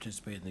wanted to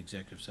participate in the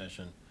executive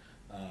session,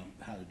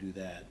 how to do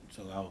that.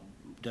 So I'll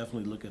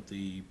definitely look at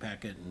the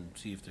packet and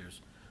see if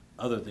there's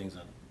other things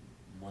I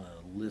want to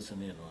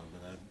listen in on,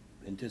 but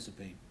I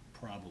anticipate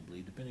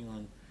probably, depending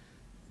on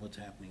what's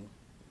happening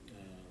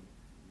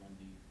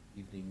Monday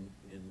evening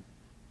in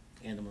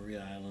Anna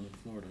Maria Island,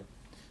 Florida,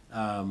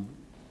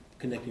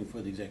 connecting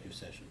for the executive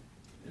session.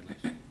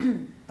 At least.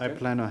 I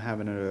plan on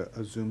having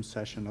a Zoom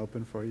session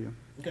open for you,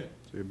 Okay,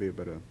 so you'll be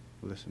able to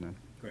listen in.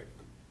 great.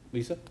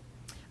 Lisa?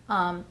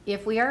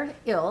 If we are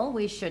ill,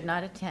 we should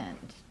not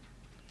attend.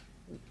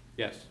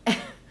 Yes.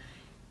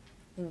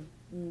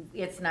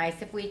 It's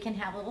nice if we can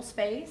have a little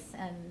space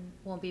and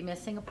won't be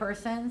missing a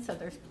person, so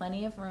there's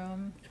plenty of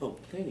room. Oh,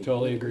 plenty.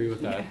 Totally agree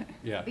with that,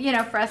 yeah. You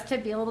know, for us to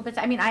be a little bit,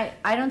 I mean,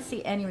 I don't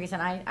see any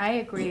reason, I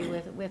agree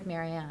with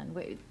Mary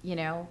Ann. You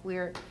know,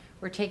 we're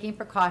taking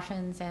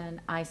precautions, and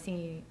I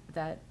see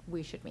that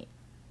we should meet.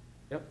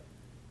 Yep,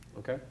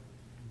 okay.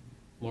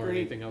 Laura, Agreed.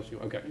 anything else you,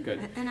 okay,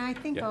 good. And I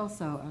think Yeah.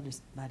 also, I'll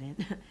just butt in,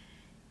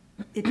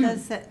 it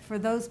does set, for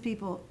those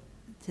people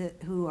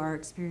who are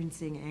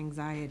experiencing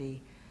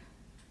anxiety,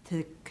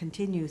 to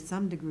continue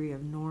some degree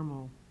of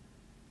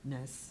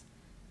normalness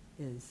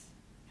is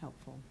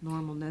helpful.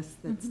 Normalness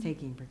that's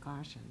taking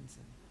precautions.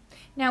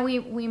 Now,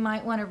 we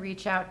might want to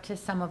reach out to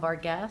some of our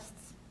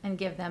guests and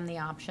give them the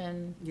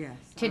option Yes.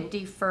 to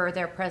defer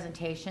their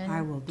presentation.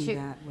 I will do to-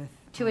 that with.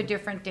 To a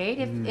different date,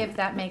 if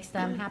that makes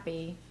them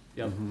happy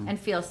Yep, and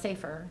feel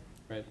safer.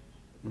 right,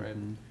 right.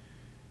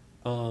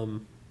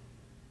 And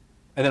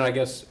then I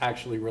guess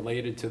actually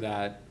related to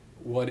that,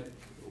 what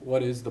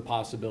is the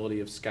possibility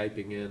of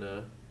Skyping in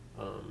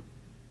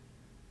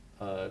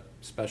a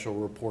special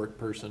report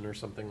person or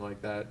something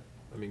like that?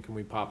 I mean, can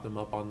we pop them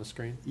up on the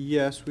screen?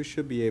 Yes, we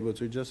should be able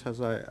to, just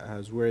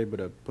as we're able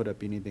to put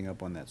up anything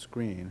up on that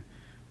screen,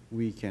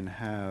 we can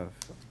have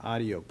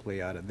audio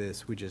play out of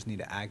this. We just need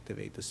to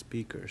activate the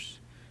speakers.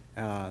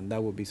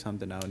 That would be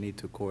something I'll need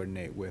to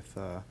coordinate with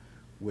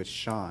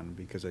Sean,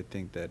 because I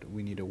think that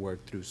we need to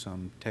work through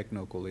some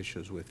technical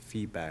issues with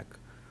feedback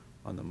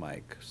on the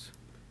mics.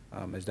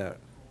 Is that,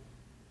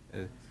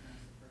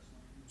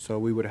 so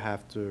we would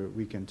have to,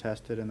 we can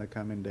test it in the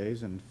coming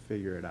days and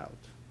figure it out.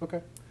 Okay.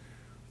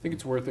 I think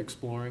it's worth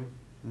exploring,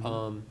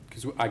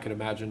 because I can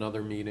imagine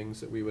other meetings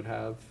that we would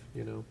have,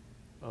 you know,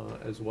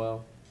 as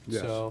well.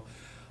 Yes. So,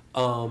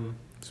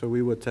 So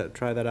we would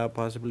try that out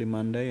possibly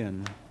Monday,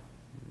 and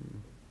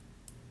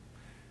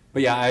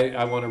but yeah,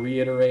 I want to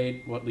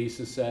reiterate what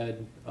Lisa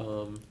said.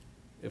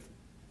 If,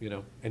 you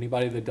know,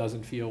 anybody that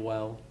doesn't feel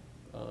well,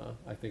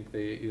 I think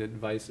the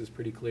advice is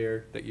pretty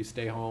clear, that you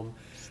stay home.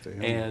 stay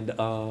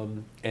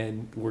home.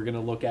 And we're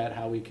gonna look at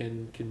how we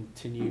can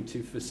continue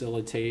to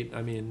facilitate.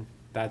 I mean,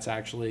 that's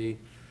actually,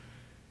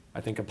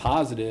 I think, a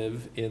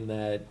positive in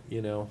that,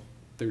 you know,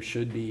 there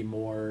should be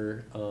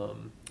more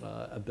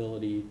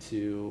ability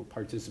to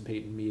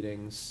participate in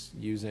meetings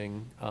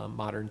using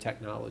modern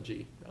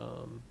technology.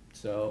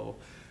 So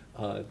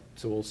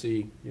we'll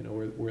see, you know,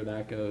 where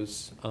that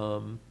goes.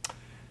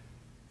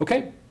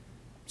 Okay,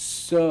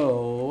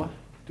 so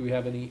do we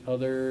have any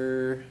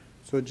other?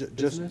 So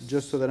business?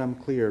 just so that I'm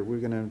clear, we're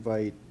gonna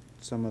invite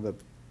some of the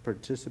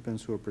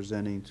participants who are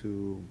presenting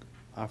to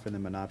offer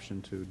them an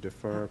option to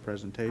defer a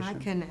presentation? I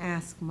can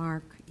ask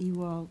Mark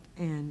Ewald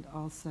and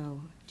also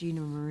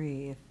Gina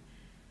Marie if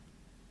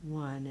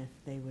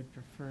they would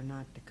prefer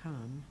not to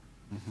come,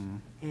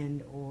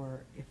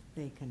 and/or if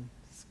they can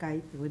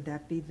Skype. Would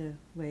that be the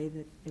way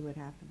that it would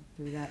happen,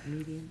 through that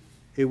medium?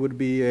 It would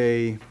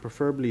be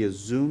preferably a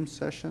Zoom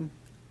session.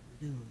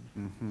 Zoom.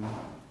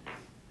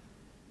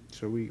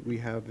 So we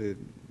have a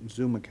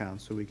Zoom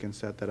account, so we can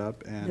set that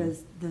up, and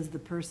Does the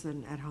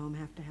person at home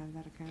have to have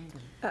that account?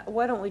 Or?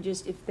 Why don't we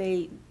just,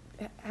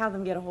 have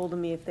them get a hold of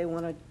me if they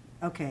want to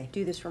Okay.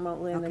 do this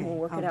remotely, and then we'll Okay,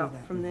 work I'll it do out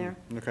that. from there.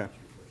 okay.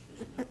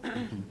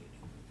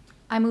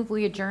 I move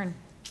we adjourn.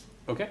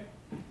 Okay,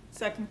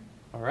 Second.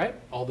 all right.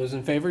 All those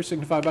in favor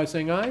signify by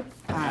saying aye.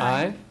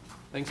 Aye.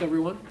 Thanks,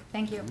 everyone.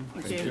 Thank you.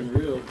 It's been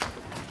real.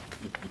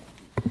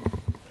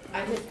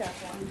 I just got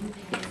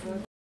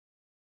one.